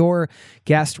me your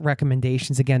guest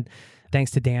recommendations. Again,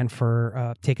 thanks to Dan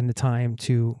for taking the time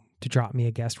to drop me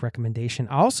a guest recommendation.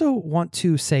 I also want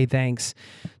to say thanks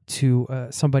to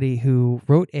somebody who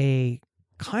wrote a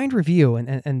kind review.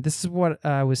 And this is what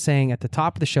I was saying at the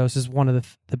top of the show. This is one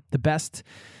of the best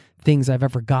things I've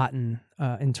ever gotten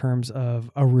in terms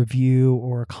of a review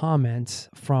or a comment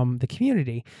from the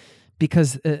community,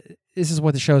 because this is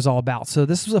what the show is all about. So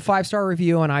this was a 5-star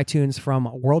review on iTunes from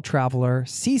World Traveler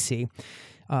CC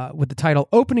with the title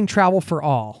 "Opening Travel for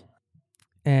All."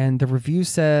 And the review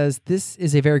says, "This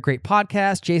is a very great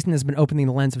podcast. Jason has been opening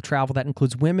the lens of travel that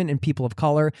includes women and people of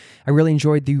color. I really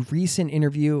enjoyed the recent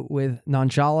interview with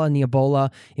Nanjala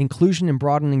Niabola. Inclusion and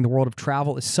broadening the world of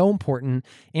travel is so important.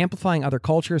 Amplifying other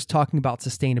cultures, talking about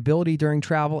sustainability during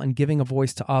travel, and giving a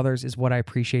voice to others is what I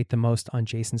appreciate the most on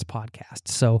Jason's podcast."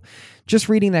 So just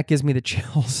reading that gives me the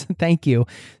chills. Thank you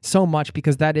so much,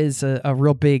 because that is a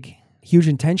real big, huge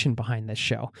intention behind this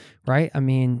show, right? I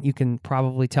mean, you can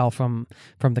probably tell from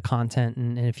the content,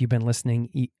 and if you've been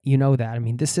listening, you know that. I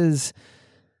mean, this is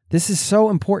so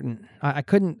important. I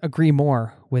couldn't agree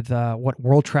more with what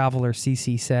World Traveler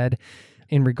CC said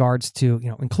in regards to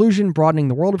inclusion, broadening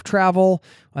the world of travel,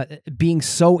 being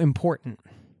so important.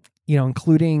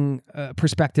 Including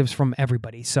perspectives from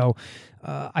everybody. So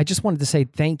I just wanted to say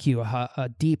thank you, a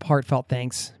deep, heartfelt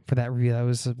thanks for that review. That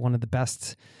was one of the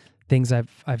best things I've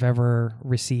ever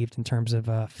received in terms of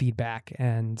feedback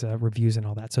and reviews and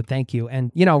all that. So thank you.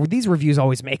 And these reviews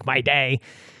always make my day.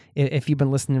 If you've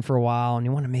been listening for a while and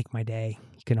you want to make my day,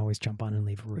 you can always jump on and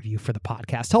leave a review for the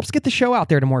podcast. Helps get the show out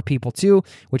there to more people too,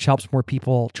 which helps more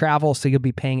people travel. So you'll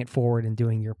be paying it forward and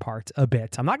doing your part a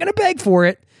bit. I'm not going to beg for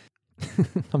it.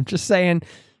 I'm just saying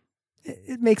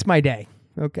it makes my day.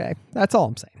 Okay. That's all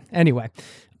I'm saying. Anyway,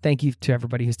 thank you to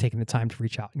everybody who's taken the time to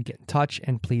reach out and get in touch,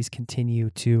 and please continue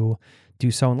to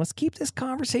do so. And let's keep this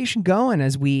conversation going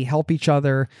as we help each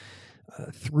other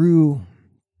through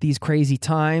these crazy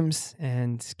times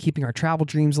and keeping our travel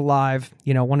dreams alive.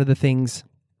 One of the things,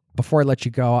 before I let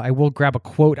you go, I will grab a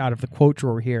quote out of the quote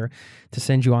drawer here to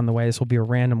send you on the way. This will be a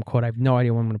random quote. I have no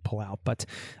idea what I'm going to pull out. But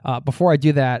before I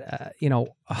do that,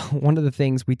 one of the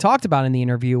things we talked about in the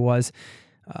interview was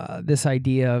this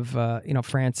idea of,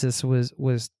 Francis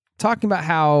was talking about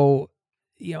how,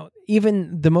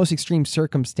 even the most extreme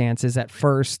circumstances at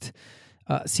first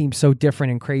seem so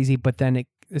different and crazy, but then it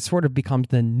sort of becomes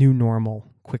the new normal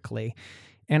quickly.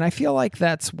 And I feel like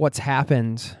that's what's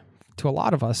happened to a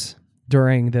lot of us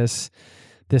during this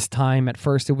time. At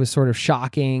first, it was sort of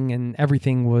shocking, and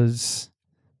everything was,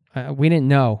 we didn't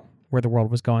know where the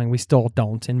world was going. We still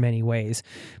don't in many ways,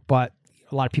 but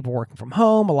a lot of people working from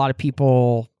home, a lot of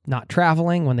people not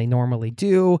traveling when they normally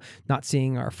do, not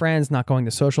seeing our friends, not going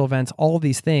to social events, all of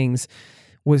these things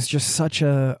was just such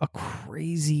a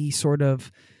crazy sort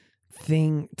of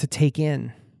thing to take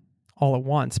in all at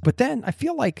once. But then I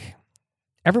feel like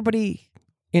everybody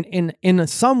in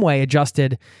some way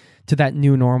adjusted to that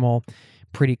new normal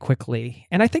pretty quickly.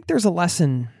 And I think there's a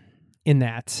lesson in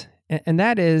that. And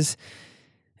that is,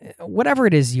 whatever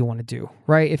it is you want to do,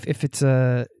 right? If it's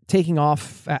taking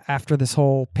off after this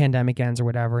whole pandemic ends or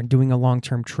whatever, and doing a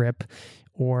long-term trip,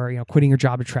 or quitting your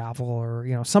job to travel,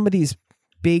 or some of these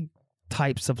big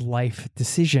types of life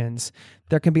decisions,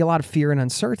 there can be a lot of fear and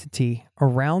uncertainty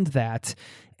around that.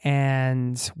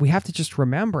 And we have to just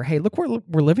remember, hey, look what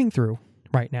we're living through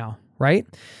right now, right?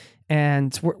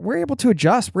 And we're able to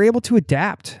adjust. We're able to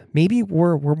adapt. Maybe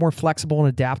we're more flexible and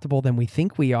adaptable than we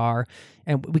think we are.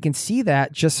 And we can see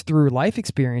that just through life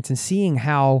experience and seeing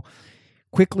how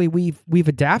quickly we've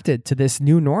adapted to this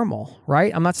new normal,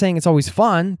 right? I'm not saying it's always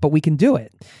fun, but we can do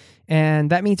it. And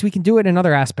that means we can do it in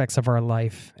other aspects of our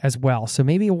life as well. So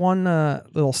maybe one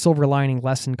little silver lining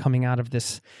lesson coming out of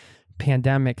this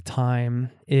pandemic time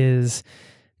is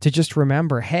to just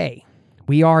remember, hey,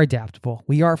 we are adaptable.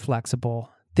 We are flexible.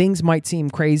 Things might seem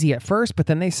crazy at first, but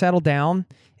then they settle down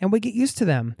and we get used to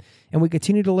them and we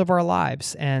continue to live our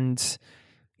lives. And,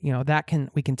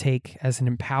 we can take as an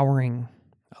empowering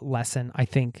lesson, I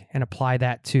think, and apply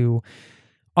that to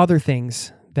other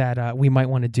things that we might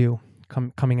want to do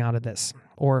coming out of this,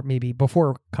 or maybe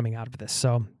before coming out of this.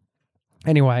 So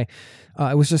anyway,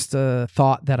 it was just a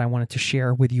thought that I wanted to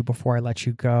share with you before I let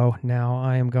you go. Now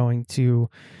I am going to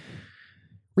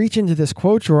reach into this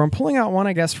quote drawer. I'm pulling out one,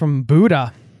 I guess, from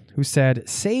Buddha, who said,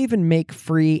 "Save and make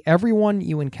free everyone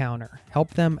you encounter.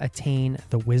 Help them attain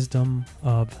the wisdom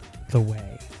of the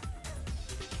way."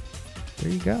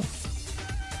 There you go.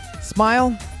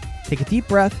 Smile, take a deep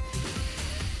breath,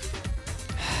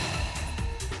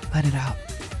 let it out.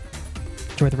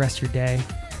 Enjoy the rest of your day.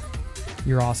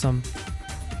 You're awesome.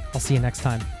 I'll see you next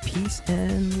time. Peace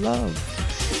and love.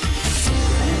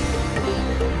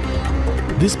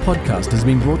 This podcast has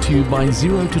been brought to you by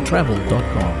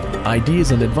ZeroToTravel.com.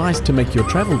 Ideas and advice to make your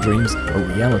travel dreams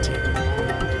a reality.